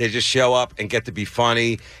makeup. They just show up and get to be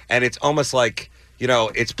funny, and it's almost like.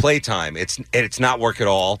 It's playtime. It's not work at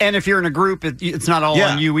all. And if you're in a group, it's not all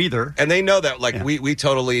on you either. And they know that. We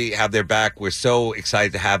totally have their back. We're so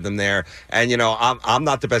excited to have them there. And I'm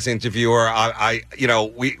not the best interviewer.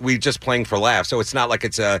 We just playing for laughs. So it's not like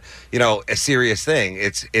it's a serious thing.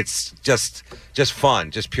 It's just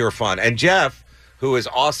fun, just pure fun. And Jeff, who is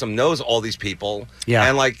awesome, knows all these people. Yeah.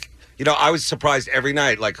 And I was surprised every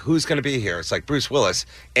night. Who's going to be here? It's like Bruce Willis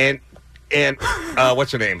and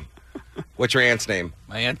what's her name? What's your aunt's name?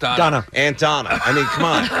 My Aunt Donna. Aunt Donna. Come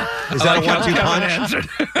on. Is that a 1-2 punch?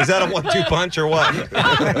 Is that a 1-2 punch or what?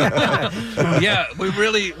 Yeah, we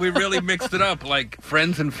really mixed it up like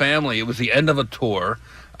friends and family. It was the end of a tour.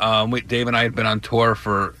 Dave and I had been on tour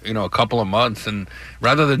for a couple of months, and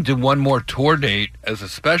rather than do one more tour date as a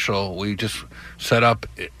special, we just set up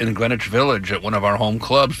in Greenwich Village at one of our home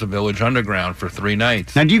clubs, the Village Underground, for 3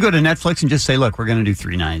 nights. Now, do you go to Netflix and just say, "Look, we're going to do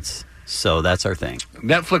 3 nights"? So that's our thing.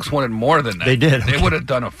 Netflix wanted more than that. They did. They would have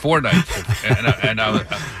done a 4 nights. and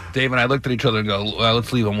Dave and I looked at each other and go, well,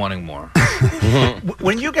 let's leave them wanting more.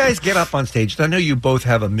 When you guys get up on stage, I know you both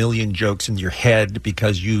have a million jokes in your head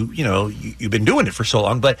because you've been doing it for so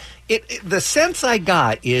long, but the sense I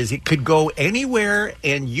got is it could go anywhere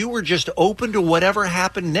and you were just open to whatever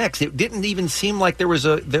happened next. It didn't even seem like there was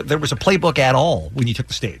a playbook at all when you took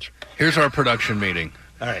the stage. Here's our production meeting.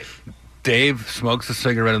 All right. Dave smokes a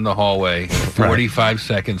cigarette in the hallway 45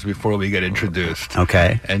 seconds before we get introduced.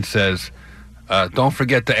 Okay. And says, don't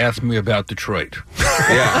forget to ask me about Detroit.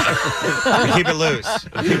 Yeah. We keep it loose.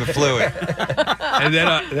 We keep it fluid. And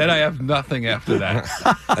then I have nothing after that.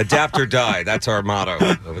 Adapt or die. That's our motto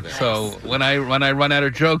over there. So when I run out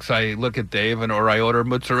of jokes, I look at Dave or I order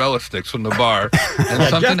mozzarella sticks from the bar. And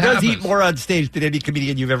something Jeff does happens. eat more on stage than any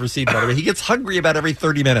comedian you've ever seen, by the way. He gets hungry about every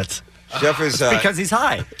 30 minutes. Jeff is because he's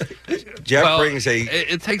high. Jeff brings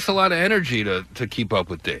It takes a lot of energy to keep up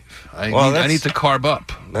with Dave. I need to carb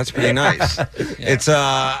up. That's pretty nice. It's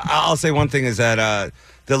I'll say one thing is that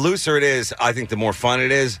the looser it is, I think the more fun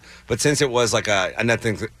it is. But since it was like a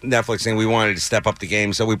Netflix thing, we wanted to step up the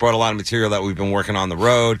game. So we brought a lot of material that we've been working on the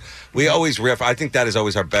road. We always riff. I think that is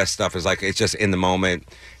always our best stuff. Is it's just in the moment.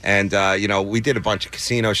 And we did a bunch of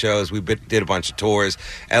casino shows. We did a bunch of tours.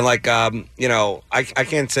 And I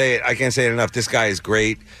can't say it. I can't say it enough. This guy is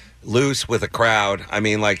great, loose with a crowd.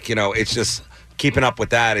 It's just. Keeping up with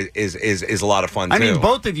that is a lot of fun, too. I mean,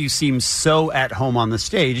 both of you seem so at home on the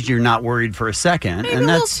stage, you're not worried for a second. Maybe a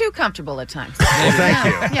little too comfortable at times. Well, thank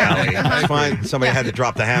you, Yeah. Allie. It's fine. Somebody had to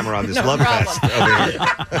drop the hammer on this No love problem. fest over here.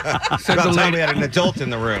 It's about time we had an adult in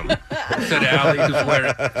the room. Said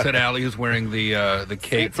Allie, who's wearing the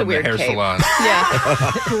cape from the weird hair cape. salon.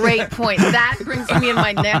 Yeah. Great point. That brings me in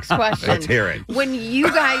my next question. Let's hear it. When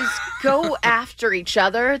you guys go after each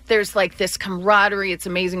other, there's this camaraderie. It's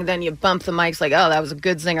amazing. Then you bump the mics like, oh, that was a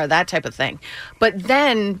good zinger, that type of thing. But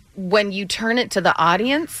then when you turn it to the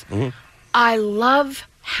audience, I love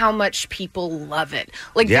how much people love it.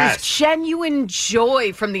 Like, there's genuine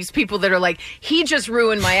joy from these people that are like, he just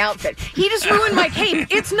ruined my outfit. He just ruined my cape.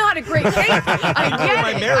 It's not a great cape.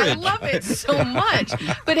 I get it. I love it so much.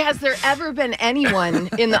 But has there ever been anyone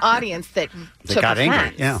in the audience that took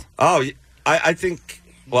offense? Oh, I think,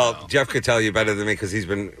 well, Jeff could tell you better than me because he's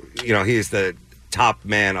been, he's the top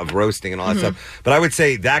man of roasting and all that stuff. But I would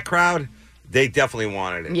say that crowd, they definitely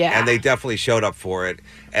wanted it. Yeah. And they definitely showed up for it.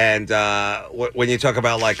 And when you talk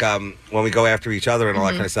about, like, when we go after each other and all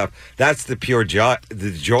that kind of stuff, that's the pure joy of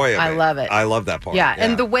it. I love it. I love that part. Yeah,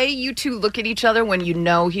 and the way you two look at each other when you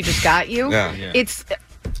know he just got you,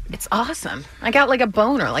 it's awesome. I got like a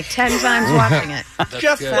boner like 10 times watching it.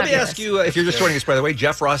 Jeff, let me ask you, if you're just joining us, by the way,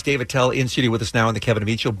 Jeff Ross, Dave Attell in studio with us now on the Kevin and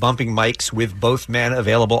Bean Show, Bumping Mics with Both Men,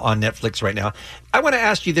 available on Netflix right now. I want to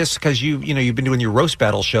ask you this because you've been doing your roast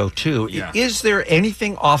battle show too. Yeah. Is there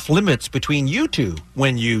anything off limits between you two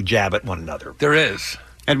when you jab at one another? There is.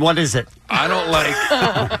 And what is it? I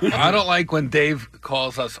don't like when Dave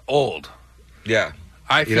calls us old. Yeah.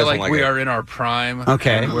 I feel like we are in our prime.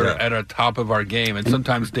 Okay. And we're at our top of our game. And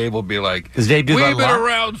sometimes Dave will be like, Does Dave do we've that a been lot?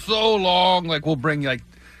 around so long. Like, we'll bring like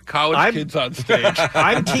college kids on stage.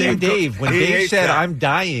 I'm Team Dave. When He Dave hates said, that. I'm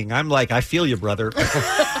dying, I'm like, I feel you, brother.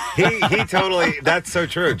 he totally, that's so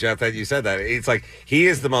true, Jeff, that you said that. It's like, he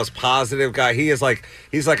is the most positive guy. He's like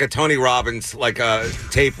a Tony Robbins, like a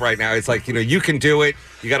tape right now. It's like, you can do it.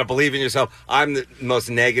 You got to believe in yourself. I'm the most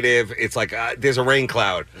negative. It's like, there's a rain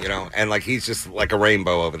cloud, and like, he's just like a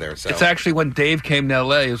rainbow over there. So It's actually when Dave came to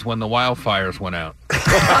L.A. is when the wildfires went out.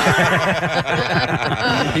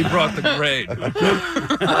 He brought the grade.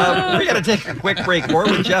 We got to take a quick break. More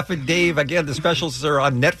with Jeff and Dave. Again, the specials are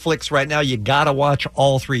on Netflix right now. You got to watch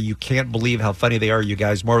all three. You can't believe how funny they are, you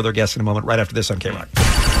guys. More with our guests in a moment, right after this on K-Rock.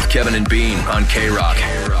 Kevin and Bean on K-Rock.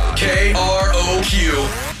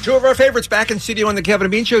 KROQ. Two of our favorites back in studio on the Kevin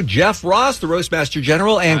and Bean Show. Jeff Ross, the Roastmaster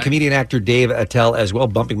General, and comedian actor Dave Attell as well.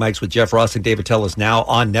 Bumping Mics with Jeff Ross and Dave Attell is now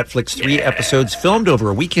on Netflix. 3 episodes filmed over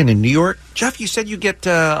a weekend in New York. Jeff, you said you get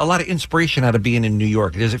a lot of inspiration out of being in New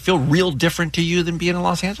York. Does it feel real different to you than being in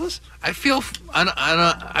Los Angeles? I feel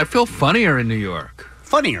funnier in New York.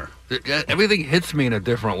 Funnier? Everything hits me in a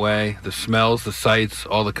different way. The smells, the sights,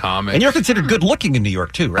 all the comics. And you're considered good looking in New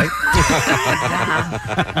York, too, right?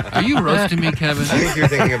 Are you roasting me, Kevin? I think you're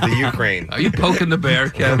thinking of the Ukraine. Are you poking the bear,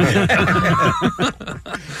 Kevin?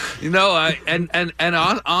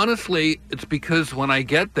 Honestly, it's because when I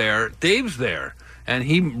get there, Dave's there. And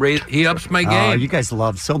he ups my game. Oh, you guys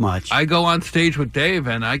love so much. I go on stage with Dave,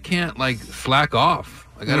 and I can't, slack off.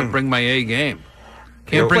 I got to bring my A game.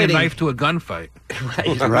 Can't bring a knife to a gunfight.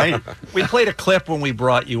 Right. We played a clip when we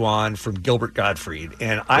brought you on from Gilbert Gottfried,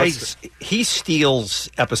 and he steals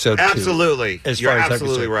episode 2. Absolutely. As You're far as I'm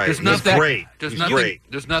absolutely concerned. right. There's He's nothing, great. Great.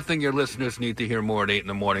 There's nothing your listeners need to hear more at 8 in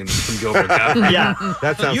the morning than from Gilbert Gottfried. Yeah,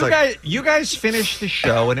 that sounds you guys finished the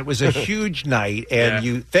show, and it was a huge night.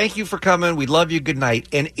 And thank you for coming. We love you. Good night.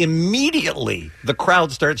 And immediately the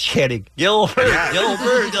crowd starts chanting, "Gilbert,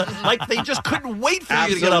 Gilbert!" Like they just couldn't wait for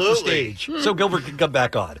you to get off the stage so Gilbert could come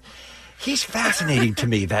back on. He's fascinating to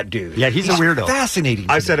me, that dude. Yeah, he's a weirdo. Fascinating.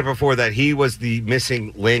 I said it before that he was the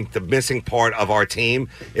missing link, the missing part of our team.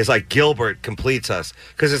 Is like Gilbert completes us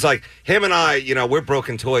because it's like him and I, we're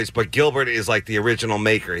broken toys, but Gilbert is like the original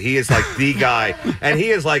maker. He is like the guy, and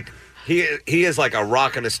he is like. He is like a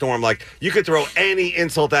rock in a storm. Like you could throw any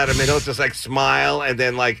insult at him, and he'll just smile, and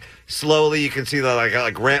then slowly you can see the like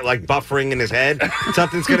buffering in his head.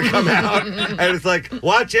 Something's gonna come out, and it's like,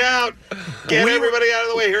 watch out, get everybody out of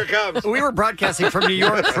the way. Here it comes. We were broadcasting from New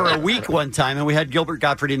York for a week one time, and we had Gilbert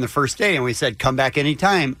Gottfried in the first day, and we said, come back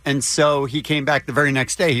anytime. And so he came back the very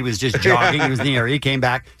next day. He was just jogging. He was in the area. He came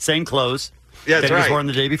back, same clothes. Yeah, that's that he was right. worn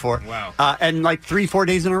the day before. Wow. And 3-4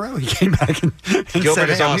 days in a row, he came back and Gilbert said,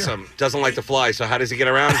 is "Hey, I'm awesome. Doesn't like to fly, so how does he get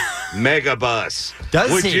around? Megabus.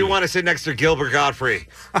 Does Would he? you want to sit next to Gilbert Godfrey?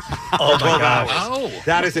 Oh, my 12 gosh. hours.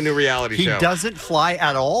 That is a new reality He show. doesn't fly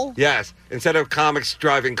at all? Yes. Instead of comics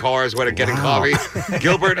driving cars when getting coffee,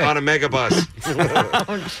 Gilbert on a megabus.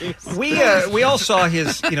 We all saw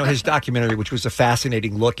his documentary, which was a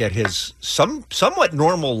fascinating look at his somewhat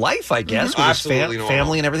normal life, I guess, with his Absolutely normal.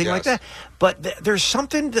 family and everything like that. But there's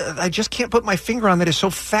something that I just can't put my finger on that is so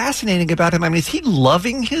fascinating about him. I mean, is he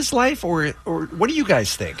loving his life, or what do you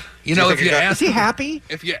guys think? Is he happy?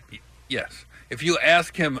 Yes. If you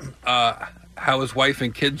ask him how his wife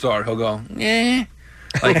and kids are, he'll go, "Eh."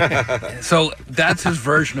 So that's his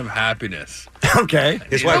version of happiness. Okay.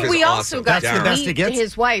 His wife But is we awesome. also got to meet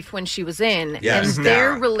his wife when she was in, Yes. and their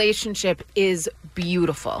Dara. relationship is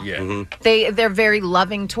beautiful. Yeah. Mm-hmm. They're very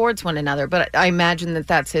loving towards one another, but I imagine that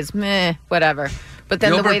that's his meh, whatever. But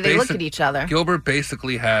then the way they look at each other. Gilbert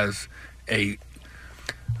basically has a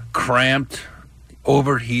cramped,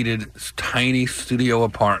 overheated, tiny studio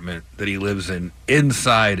apartment that he lives in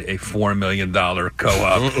inside a $4 million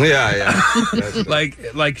co-op. Yeah.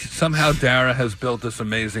 like somehow Dara has built this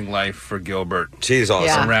amazing life for Gilbert. She's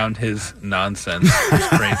awesome. Around his nonsense, his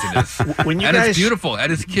craziness. When you and guys- it's beautiful.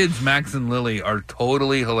 And his kids, Max and Lily, are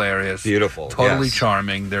totally hilarious. Beautiful. Totally yes.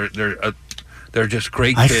 charming. They're just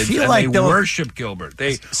great I kids, feel and like they they'll- worship Gilbert. So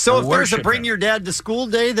if there's a worship bring him. your dad to school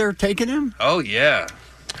day, they're taking him? Oh yeah,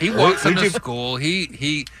 he walks Would into you- school.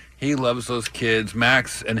 He loves those kids.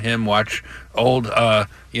 Max and him watch old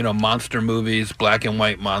monster movies, black and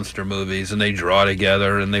white monster movies, and they draw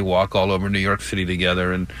together and they walk all over New York City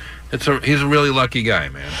together. And he's a really lucky guy,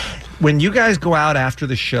 man. When you guys go out after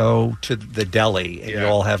the show to the deli and you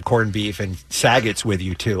all have corned beef and Saget's with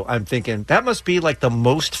you too, I'm thinking that must be like the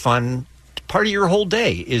most fun part of your whole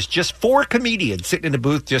day is just 4 comedians sitting in a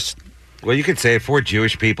booth just... Well, you could say 4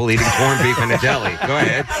 Jewish people eating corned beef in a deli. Go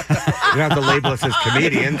ahead. You don't have to label us as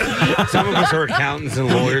comedians. Some of us are accountants and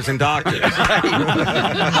lawyers and doctors. Look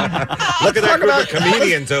at that group of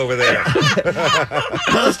comedians over there.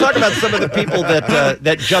 Let's talk about some of the people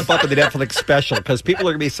that jump up in the Netflix special because people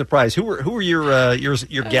are going to be surprised. Who were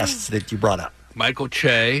your guests that you brought up? Michael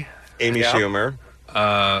Che, Amy Schumer,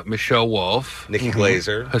 Michelle Wolf, Nikki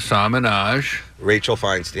Glaser, Hassan Minaj, Rachel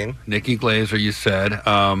Feinstein, Nikki Glaser. You said.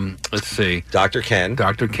 Let's see, Dr. Ken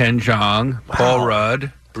Jong, Paul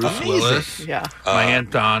Rudd, Bruce Amazing. Willis, yeah, my Aunt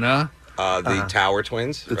Donna, the Tower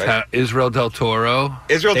Twins, right? Israel Del Toro.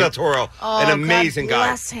 Israel Del Toro, Oh, an God amazing guy.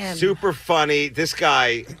 bless him. Super funny. This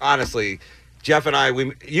guy, honestly, Jeff and I,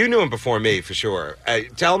 you knew him before me for sure.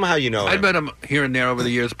 Tell him how you know him. I met him here and there over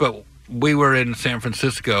the years, but we were in San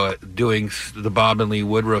Francisco doing the Bob and Lee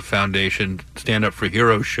Woodruff Foundation Stand Up for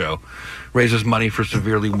Heroes show. Raises money for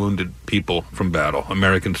severely wounded people from battle,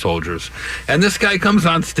 American soldiers. And this guy comes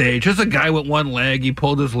on stage. There's a guy with one leg. He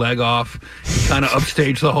pulled his leg off. He kind of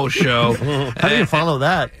upstaged the whole show. How do you follow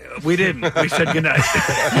that? We didn't. We said goodnight.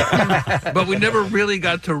 But we never really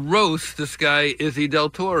got to roast this guy, Izzy Del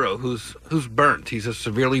Toro, who's burnt. He's a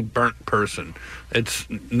severely burnt person. It's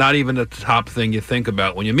not even the top thing you think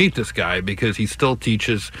about when you meet this guy because he still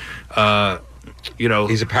teaches...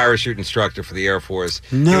 he's a parachute instructor for the Air Force.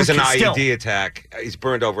 No, it was an still. IED attack. He's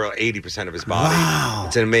burned over 80% of his body. Wow.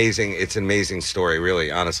 It's an amazing story,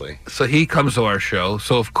 really, honestly. So he comes to our show.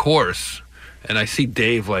 So of course, and I see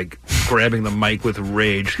Dave like grabbing the mic with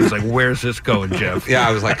rage. He's like, "Where's this going, Jeff?" Yeah,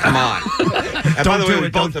 I was like, "Come on!" And by the way, do we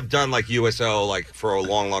it, both have done like USO like for a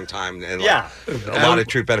long time, and Yeah. a lot of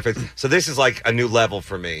troop benefits. So this is like a new level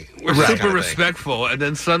for me. We're That super kind of thing. respectful, and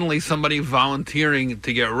then suddenly somebody volunteering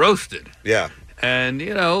to get roasted. Yeah. And,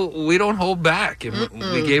 we don't hold back. And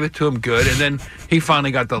we gave it to him good. And then he finally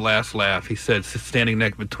got the last laugh. He said, standing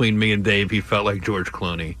next between me and Dave, he felt like George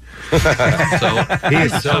Clooney. So He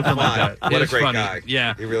is so something fun. like that. What It a is great funny. guy.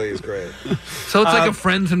 Yeah. He really is great. So it's like a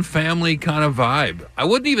friends and family kind of vibe. I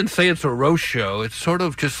wouldn't even say it's a roast show. It's sort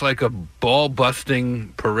of just like a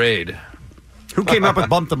ball-busting parade. Who came up with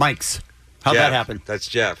Bump the Mics? How'd Jeff. that happen? That's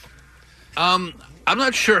Jeff. I'm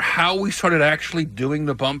not sure how we started actually doing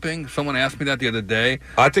the bumping. Someone asked me that the other day.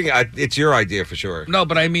 I think it's your idea for sure. No,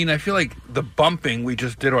 but I mean, I feel like the bumping we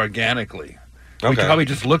just did organically. We Okay. probably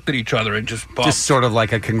just looked at each other and just bumped. Just sort of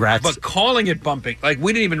like a congrats. But calling it bumping, like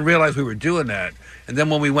we didn't even realize we were doing that. And then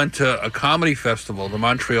when we went to a comedy festival, the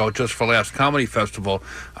Montreal Just for Laughs Comedy Festival,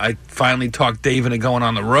 I finally talked Dave into going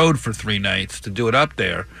on the road for 3 nights to do it up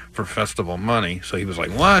there for festival money. So he was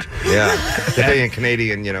like, "What?" Yeah. They pay in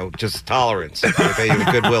Canadian, just tolerance. They pay you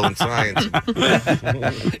in goodwill and science.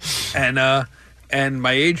 And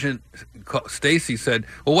my agent, Stacy, said,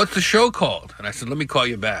 "Well, what's the show called?" And I said, "Let me call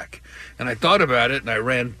you back." And I thought about it, and I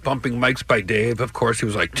ran Bumping Mics by Dave. Of course, he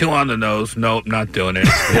was like, 2 on the nose. Nope, not doing it.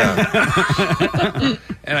 Yeah.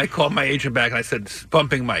 And I called my agent back, and I said,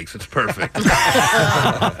 "Bumping Mics, it's perfect."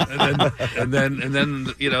 and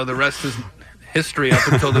then the rest is history up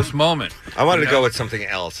until this moment. I wanted to go with something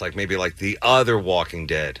else, like maybe like The Other Walking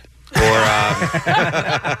Dead. Or,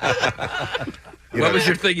 What was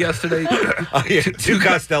your thing yesterday? Two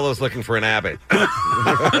Costellos looking for an Abbott.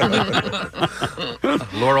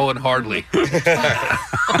 Laurel and Hardley.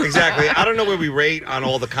 Exactly. I don't know where we rate on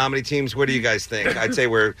all the comedy teams. What do you guys think? I'd say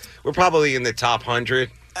we're probably in the top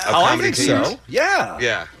 100 of comedy I think teams. so. Yeah.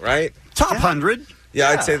 Yeah, right? Top 100. Yeah,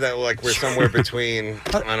 I'd say that like we're somewhere between.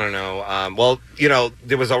 I don't know. Well, you know,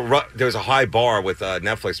 there was a high bar with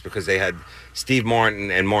Netflix because they had Steve Martin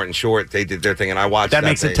and Martin Short. They did their thing, and I watched that.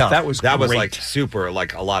 Makes it tough. That was great. like super,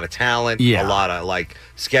 like a lot of talent, Yeah. a lot of like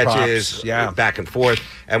sketches, Props, back and forth.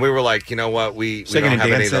 And we were like, you know what, we don't have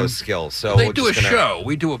any of those skills. So they we're do a just gonna- show.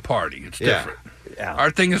 We do a party. It's Yeah. different.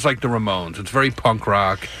 Our thing is like the Ramones. It's very punk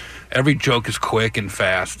rock. Every joke is quick and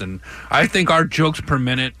fast, and I think our jokes per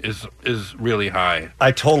minute is really high.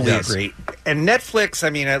 I totally Yes. agree. And Netflix, I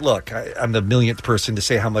mean, I'm the millionth person to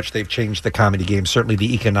say how much they've changed the comedy game, certainly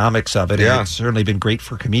the economics of it, and Yeah. it's certainly been great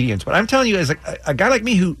for comedians. But I'm telling you, as a guy like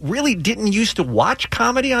me who really didn't used to watch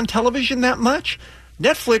comedy on television that much,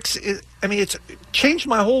 Netflix, it's changed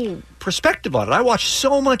my whole perspective on it. I watch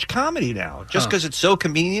so much comedy now just because it's so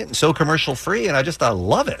convenient and so commercial free, and I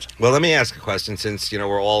love it. Well, let me ask a question since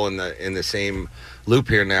we're all in the same loop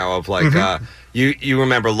here now of like you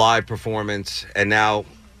remember live performance and now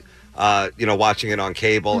watching it on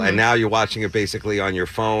cable and now you're watching it basically on your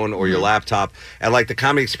phone or your laptop and like the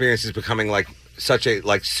comedy experience is becoming like such a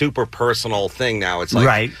like super personal thing now. It's like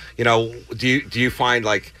Right. Do you find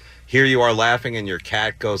like here you are laughing and your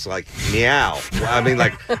cat goes like meow. I mean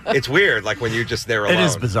like it's weird like when you're just there alone. It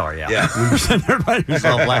is bizarre, yeah. Yeah. When you're sitting there by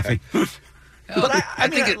yourself laughing. But I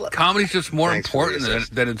think comedy's just more important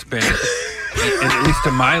than it's been, at least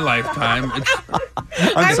in my lifetime.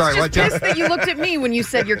 I was just pissed that you looked at me when you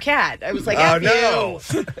said your cat. I was like, Oh, F no.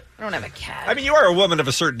 you. I don't have a cat. I mean, you are a woman of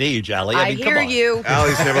a certain age, Allie. I mean, hear come on. you.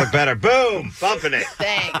 Allie's never looked better. Boom! Bumping it.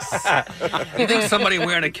 Thanks. You think somebody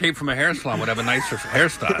wearing a cape from a hair salon would have a nicer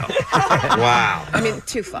hairstyle? Wow. I mean,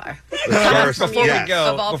 too far. Before we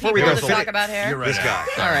go, Of all before we people go, to talk about hair? You're right. This guy.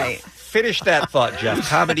 All right. Finish that thought, Jeff.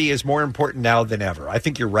 Comedy is more important now than ever. I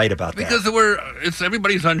think you're right about that. Because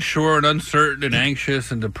everybody's unsure and uncertain and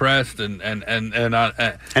anxious and depressed and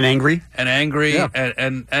angry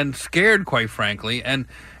and and scared, quite frankly. And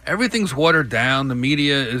everything's watered down. The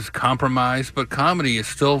media is compromised, but comedy is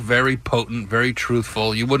still very potent, very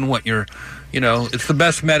truthful. You wouldn't want it's the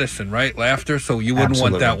best medicine, right? Laughter. So you wouldn't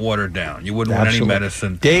want that watered down. You wouldn't want any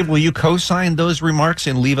medicine. Dave, will you co-sign those remarks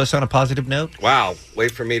and leave us on a positive note? Wow.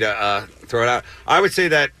 Wait for me to throw it out. I would say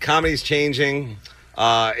that comedy's changing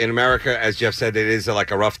in America. As Jeff said, it is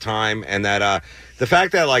like a rough time. And that the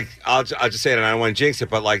fact that, like, I'll just say it and I don't want to jinx it,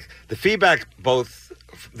 but, like, the feedback both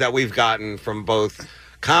that we've gotten from both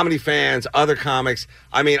comedy fans, other comics,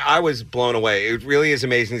 I mean, I was blown away. It really is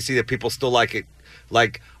amazing to see that people still like it,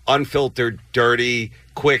 like, unfiltered, dirty,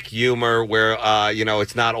 quick humor where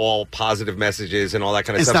it's not all positive messages and all that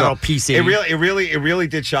kind of It's stuff. not all PC. It really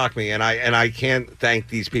did shock me, and I can't thank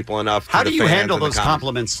these people enough. How to do the you fans handle and the those comics.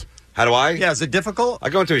 compliments? How do I? Yeah, is it difficult? I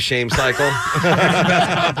go into a shame cycle.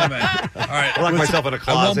 Compliment. All right. I lock myself in a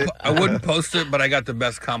closet. I wouldn't post it, but I got the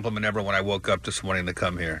best compliment ever when I woke up this morning to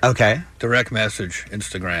come here. Okay. Direct message,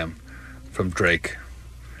 Instagram, from Drake.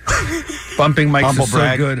 Bumping mics Humble is so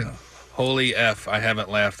brag. good. Holy F, I haven't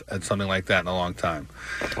laughed at something like that in a long time.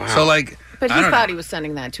 Wow. So, like, But I he don't thought he was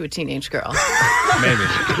sending that to a teenage girl. Maybe.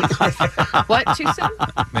 What, too soon?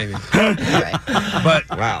 Maybe. All right. But,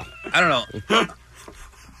 wow. I don't know.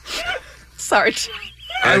 Sorry.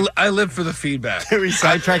 I live for the feedback. We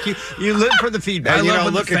sidetrack you. You live for the feedback. And, love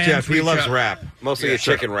when look the at fans Jeff. He reach loves out. rap. Mostly Yeah, a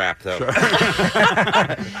chicken rap, though.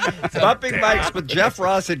 Bumping Mics with Jeff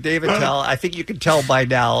Ross and David Tell. I think you can tell by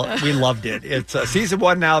now we loved it. It's season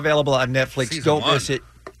 1 now available on Netflix. Season Don't 1. miss it.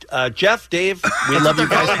 Jeff, Dave, we love you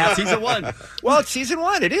guys. Half season 1. Well, it's season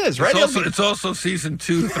 1. It is, right? It's also season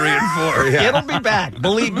 2, 3, and 4. Yeah. It'll be back.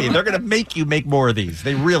 Believe me, they're going to make you make more of these.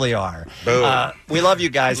 They really are. Boom. We love you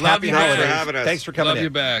guys. Love Happy you guys. holidays. Thanks for having us. Thanks for coming Love in. you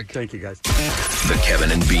back. Thank you, guys. The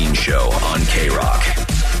Kevin and Bean Show on K-Rock.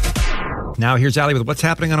 Now here's Allie with what's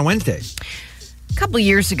happening on a Wednesday. A couple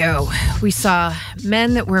years ago, we saw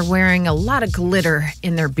men that were wearing a lot of glitter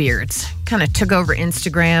in their beards. Kind of took over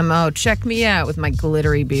Instagram. Oh, check me out with my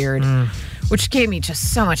glittery beard. Which gave me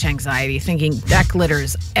just so much anxiety, thinking that glitter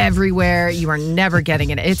is everywhere. You are never getting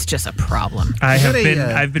it. It's just a problem.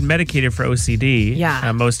 I've been medicated for OCD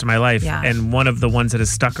most of my life, Yeah. and one of the ones that has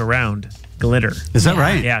stuck around, glitter. Is that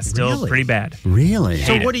right? Yeah, still Really? pretty bad. Really?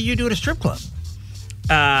 So Hate what do you do at a strip club?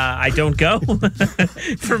 I don't go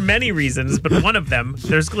for many reasons, but one of them,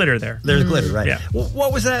 there's glitter there. There's glitter, right? Yeah.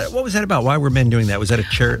 What was that? What was that about? Why were men doing that? Was that a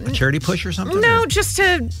charity push or something? No, just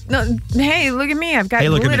to, hey, look at me. I've got Hey,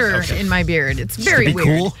 look at me. glitter Okay. in my beard. It's Just to very be weird.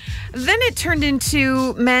 cool? Then it turned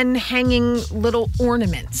into men hanging little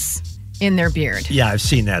ornaments in their beard. Yeah, I've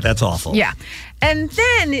seen that. That's awful. Yeah. And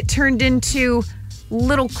then it turned into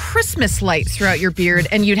little Christmas lights throughout your beard,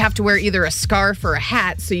 and you'd have to wear either a scarf or a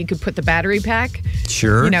hat so you could put the battery pack,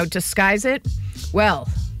 Sure. disguise it. Well,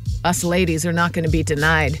 us ladies are not going to be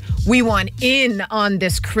denied. We want in on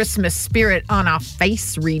this Christmas spirit on our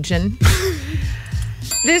face region.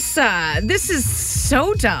 This is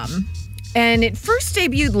so dumb. And it first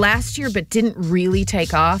debuted last year, but didn't really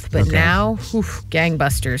take off. But now,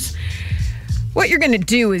 gangbusters. What you're going to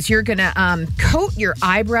do is you're going to coat your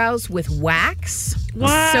eyebrows with wax.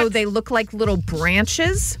 What? So they look like little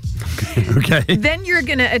branches. Okay. Then you're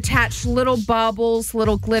going to attach little baubles,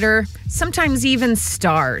 little glitter, sometimes even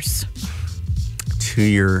stars To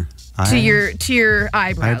your to your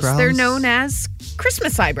eyebrows. Eyebrows? They're known as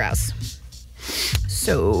Christmas eyebrows.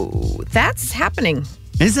 So that's happening.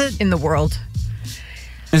 Is it? In the world.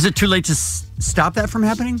 Is it too late to stop that from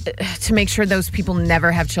happening? To make sure those people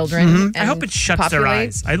never have children. Mhm. I hope it shuts their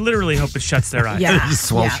eyes. I literally hope it shuts their eyes. Yeah. Just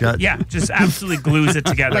swell Yeah. shut. Yeah, just absolutely glues it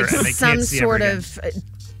together Like and they some can't see sort ever again. of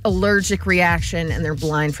allergic reaction and they're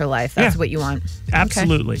blind for life. That's Yeah. what you want.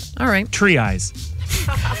 Absolutely. Okay. All right. Tree eyes.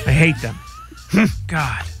 I hate them.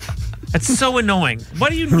 God. That's so annoying.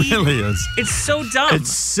 What do you It need? really is. It's so dumb.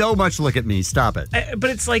 It's so much look at me. Stop it. But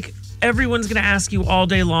it's like everyone's going to ask you all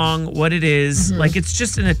day long what it is. Mhm. Like it's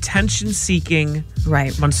just an attention-seeking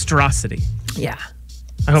right monstrosity. Yeah.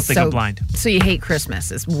 I hope they So- go blind. So you hate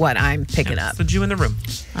Christmas is what I'm picking up. The Jew in the room.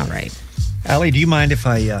 All right. Allie, do you mind if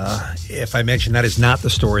I mention that is not the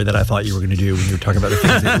story that I thought you were going to do when you were talking about the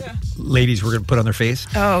things that ladies were going to put on their face?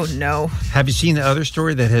 Oh, no. Have you seen the other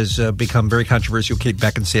story that has become very controversial? Kate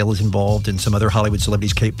Beckinsale is involved, and some other Hollywood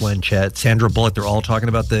celebrities, Kate Blanchett, Sandra Bullock. They're all talking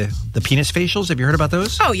about the penis facials. Have you heard about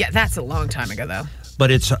those? Oh, yeah. That's a long time ago, though. But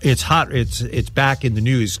it's hot. It's back in the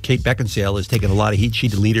news. Kate Beckinsale has taken a lot of heat. She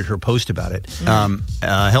deleted her post about it.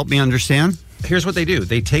 Help me understand. Here's what they do.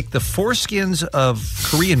 They take the foreskins of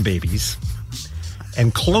Korean babies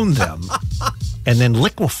and clone them and then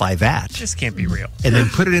liquefy that. This can't be real. And then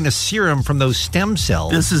put it in a serum from those stem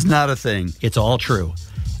cells. This is not a thing. It's all true.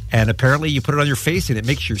 And apparently you put it on your face and it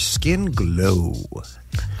makes your skin glow.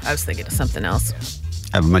 I was thinking of something else.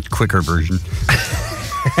 I have a much quicker version.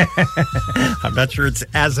 I'm not sure it's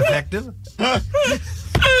as effective.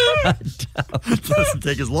 It doesn't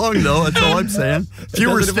take as long, though. That's all I'm saying.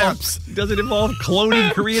 Fewer steps. Doesn't involve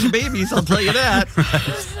cloning Korean babies, I'll tell you that.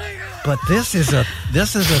 But this is a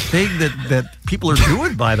thing that people are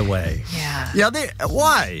doing, by the way. Yeah. Yeah.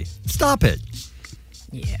 Why? Stop it.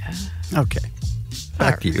 Yeah. Okay.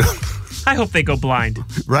 Back to you. I hope they go blind.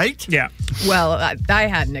 Right? Yeah. Well, I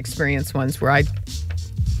had an experience once where I...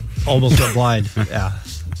 Almost went blind. Yeah.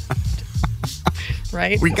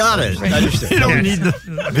 Right? We got it. Right. I understand. You don't need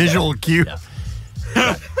the visual cue.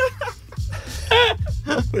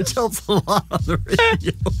 Which helps a lot on the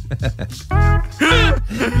radio.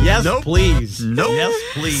 Yes, please. Nope. Yes,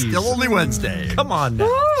 please. Still only Wednesday. Come on now.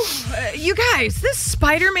 You guys, this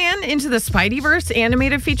Spider-Man Into the Spideyverse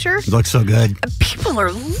animated feature, Looks so good. people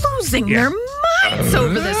are losing their minds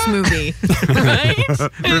over this movie. Right?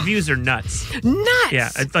 Reviews are nuts. Nuts. Yeah,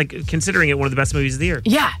 it's like considering it one of the best movies of the year.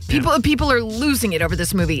 Yeah, people are losing it over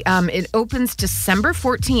this movie. It opens December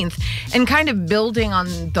 14th, and kind of building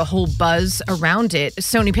on the whole buzz around it,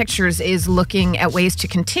 Sony Pictures is looking at ways to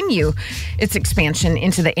continue its expansion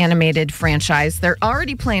into the animated franchise. They're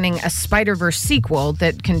already planning a Spider-Verse sequel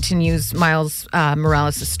that continues Miles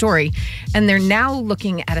Morales' story, and they're now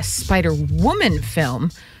looking at a Spider-Woman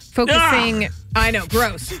film focusing... I know,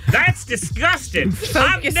 gross. That's disgusting.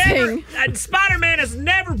 Focusing. Spider-Man has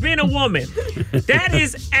never been a woman. That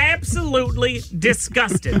is absolutely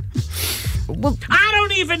disgusting. Well, I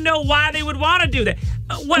don't even know why they would want to do that.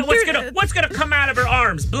 What's gonna come out of her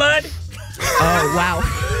arms? Blood? Oh, wow.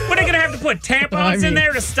 What are they gonna have to put tampons in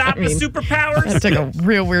there to stop the superpowers? That took a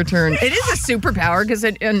real weird turn. It is a superpower because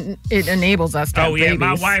it enables us to have yeah, my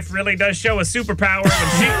babies. wife really does show a superpower.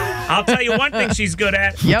 I'll tell you one thing she's good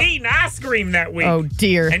at: eating ice cream that week. Oh,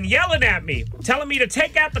 dear. And yelling at me, telling me to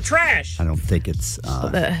take out the trash. I don't think it's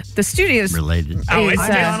the studio's related. is, I'm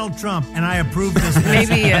Donald Trump, and I approve this.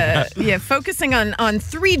 maybe focusing on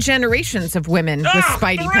 3 generations of women with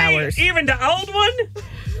Spidey powers. Even the old one?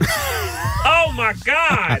 Oh my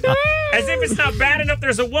God! As if it's not bad enough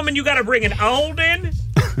there's a woman, you gotta bring an old in?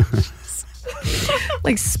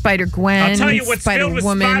 Like Spider-Gwen, I'll tell you what's filled with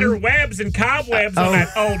Spider-Woman. spider webs and cobwebs on that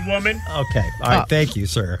old woman. Okay. All right. Thank you,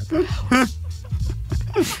 sir.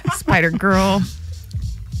 Spider-Girl,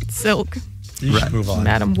 Silk, You should move on.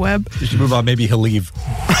 Madam Web. You should move on. Maybe he'll leave.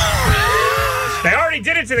 They already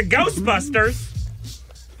did it to the Ghostbusters.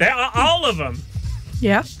 All of them.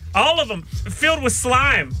 Yeah. All of them filled with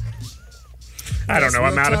slime. I don't know.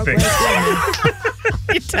 I'm out of things.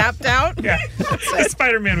 You tapped out? Yeah. The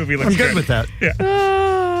Spider-Man movie looks I'm good with that. Yeah.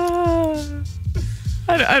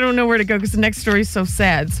 I don't know where to go because the next story is so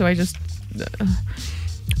sad. So I just...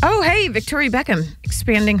 Oh, hey, Victoria Beckham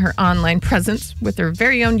expanding her online presence with her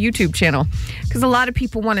very own YouTube channel because a lot of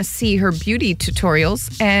people want to see her beauty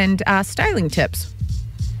tutorials and styling tips.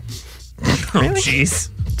 Oh, jeez.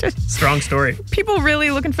 Strong story. People really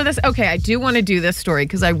looking for this? Okay, I do want to do this story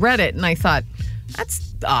because I read it and I thought, that's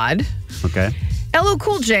odd. Okay. LL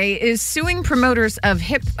Cool J is suing promoters of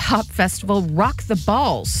hip-hop festival Rock the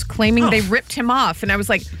Balls, claiming they ripped him off. And I was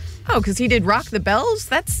like, oh, because he did Rock the Bells?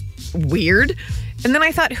 That's weird. And then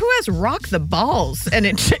I thought, who has Rock the Balls? And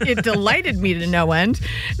it delighted me to no end.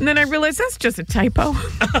 And then I realized that's just a typo.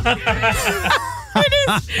 It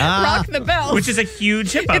is Rock the Bells. Which is a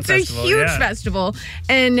huge hip-hop festival. It's a huge festival.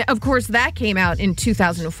 And, of course, that came out in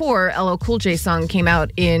 2004. LL Cool J's song came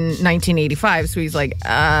out in 1985. So he's like,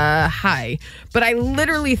 hi. But I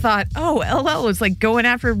literally thought, oh, LL is like going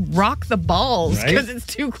after Rock the Balls because it's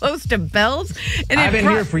too close to bells. And I've been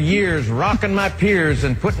here for years, rocking my peers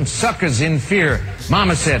and putting suckers in fear.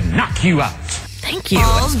 Mama said, knock you out. Thank you.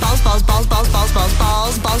 Balls, balls, balls, balls, balls, balls, balls,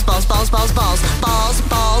 balls, balls, balls, balls, balls, balls,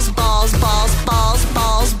 balls, balls, balls, balls,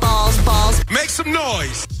 balls, balls, balls. Make some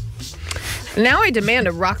noise. Now I demand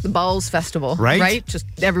a Rock the Balls festival. Right? Just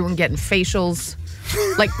everyone getting facials.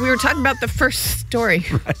 Like we were talking about the first story.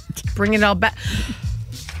 Right. Bring it all back.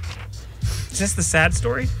 Is this the sad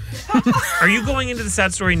story? Are you going into the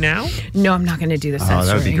sad story now? No, I'm not going to do the sad story. Oh,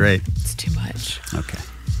 that would be great. It's too much. Okay.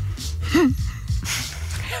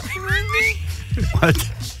 Happy birthday. What?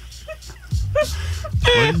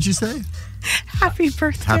 What did you say? Happy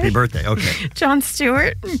birthday. Happy birthday. Okay. Jon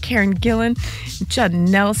Stewart and Karen Gillan, Judd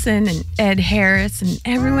Nelson and Ed Harris and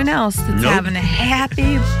everyone else that's having a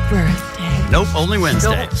happy birthday. Nope, only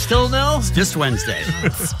Wednesday. Still no? It's just Wednesday.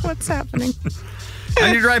 What's happening?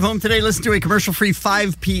 On your drive home today, listen to a commercial-free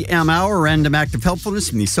 5 p.m. hour random act of helpfulness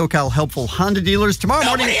from the SoCal Helpful Honda dealers tomorrow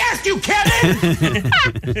morning. Nobody asked you, Kevin!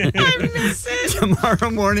 I miss it. Tomorrow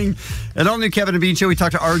morning, an all-new Kevin and Bean show. We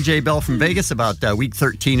talked to RJ Bell from Vegas about week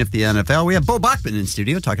 13 of the NFL. We have Bo Bachman in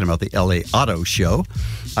studio talking about the LA Auto Show.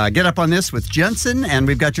 Get up on this with Jensen, and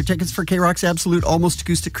we've got your tickets for K-Rock's Absolute Almost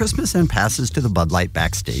Acoustic Christmas and passes to the Bud Light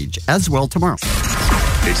backstage as well tomorrow.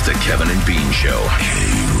 It's the Kevin and Bean Show.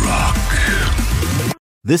 K-Rock.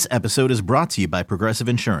 This episode is brought to you by Progressive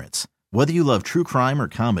Insurance. Whether you love true crime or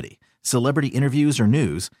comedy, celebrity interviews or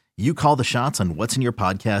news, you call the shots on what's in your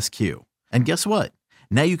podcast queue. And guess what?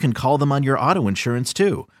 Now you can call them on your auto insurance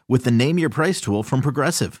too with the Name Your Price tool from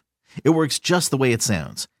Progressive. It works just the way it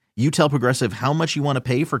sounds. You tell Progressive how much you want to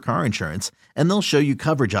pay for car insurance, and they'll show you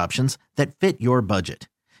coverage options that fit your budget.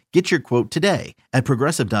 Get your quote today at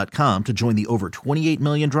Progressive.com to join the over 28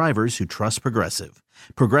 million drivers who trust Progressive.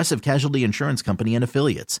 Progressive Casualty Insurance Company and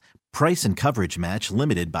Affiliates. Price and coverage match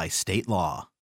limited by state law.